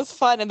was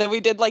fun. And then we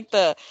did like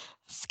the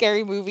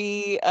Scary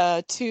Movie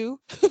 2.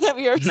 Have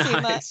you ever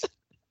seen that?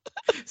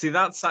 See,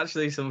 that's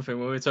actually something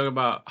when we're talking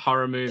about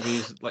horror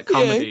movies, like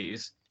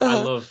comedies.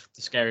 I love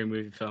the Scary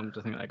Movie films.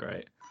 I think they're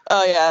great.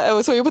 Oh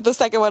yeah, so we put the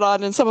second one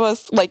on, and some of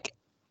us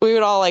we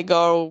would all like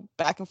go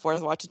back and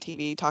forth watching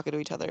TV, talking to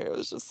each other. It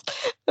was just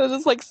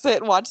like sit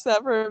and watch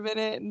that for a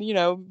minute,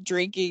 and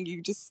drinking.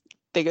 You just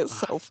think it's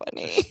so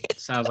funny.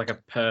 Sounds like a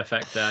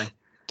perfect day,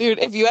 dude.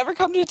 If you ever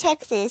come to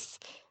Texas,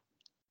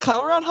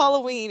 come around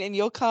Halloween, and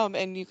you'll come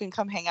and you can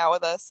come hang out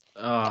with us,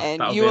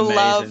 and you will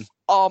love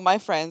all my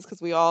friends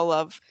because we all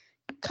love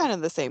kind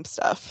of the same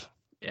stuff.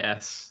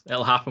 Yes,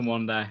 it'll happen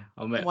one day.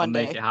 I'll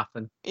make it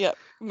happen. Yep,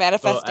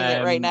 manifesting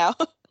it right now.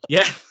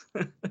 Yeah.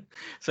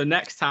 So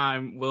next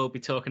time we'll be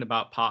talking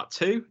about part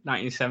 2,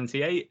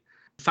 1978.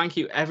 Thank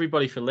you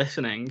everybody for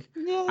listening.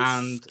 Yes.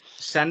 And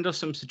send us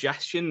some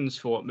suggestions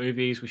for what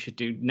movies we should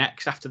do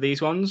next after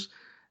these ones.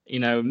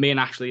 Me and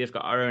Ashley have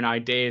got our own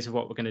ideas of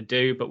what we're going to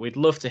do, but we'd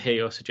love to hear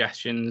your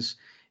suggestions.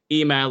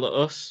 Email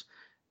us.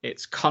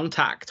 It's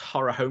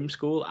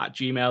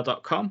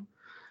contacthorrorhomeschool@gmail.com.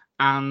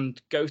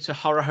 And go to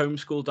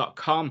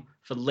horrorhomeschool.com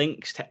for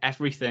links to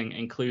everything,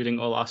 including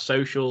all our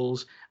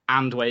socials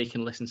and where you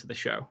can listen to the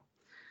show.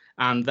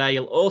 And there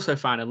you'll also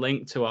find a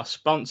link to our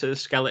sponsors,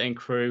 Skeleton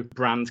Crew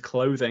brand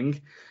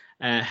clothing.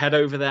 Head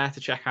over there to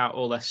check out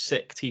all their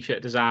sick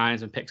t-shirt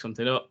designs and pick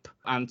something up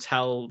and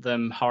tell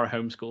them Horror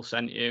Homeschool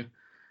sent you.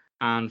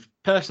 And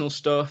personal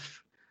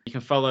stuff, you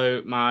can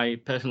follow my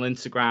personal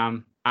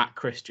Instagram at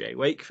Chris J.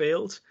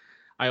 Wakefield.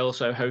 I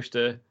also host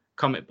a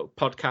comic book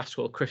podcast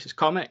called Chris's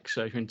Comics.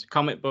 So if you're into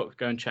comic books,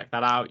 go and check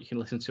that out. You can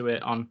listen to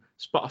it on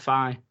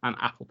Spotify and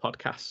Apple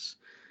Podcasts.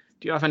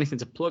 Do you have anything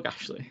to plug,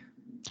 Ashley?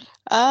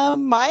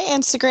 My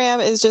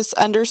Instagram is just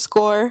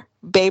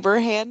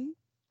 _Baberhan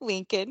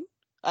Lincoln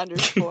 _ I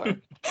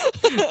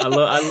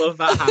love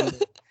that handle.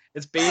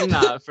 It's been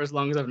that for as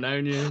long as I've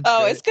known you.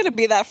 Oh, it's gonna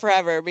be that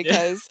forever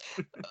because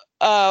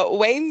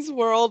Wayne's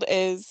World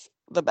is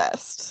the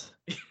best.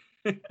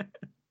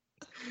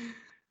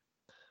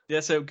 Yeah,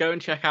 so go and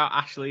check out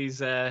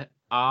Ashley's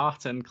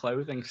art and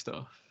clothing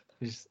stuff.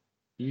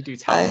 You do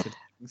talented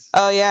things.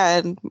 Oh yeah,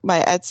 and my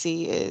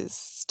Etsy is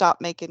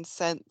Stop Making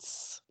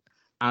Sense.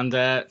 And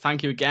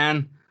thank you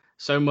again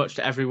so much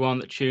to everyone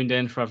that tuned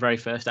in for our very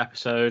first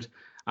episode.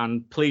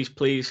 And please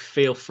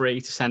feel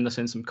free to send us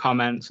in some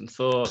comments and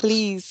thoughts.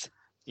 Please.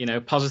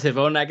 Positive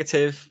or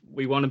negative.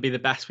 We want to be the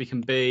best we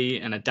can be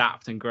and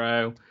adapt and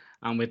grow.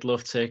 And we'd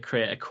love to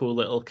create a cool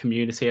little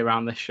community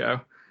around this show.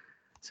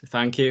 So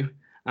thank you.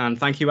 And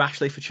thank you,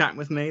 Ashley, for chatting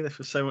with me. This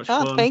was so much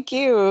fun. Thank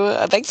you.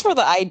 Thanks for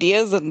the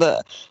ideas and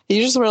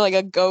you just were like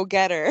a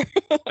go-getter.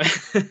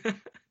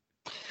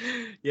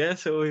 Yeah,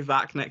 so we'll be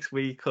back next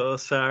week or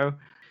so.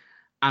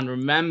 And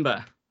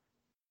remember,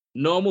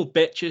 normal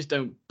bitches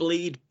don't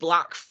bleed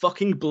black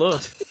fucking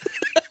blood.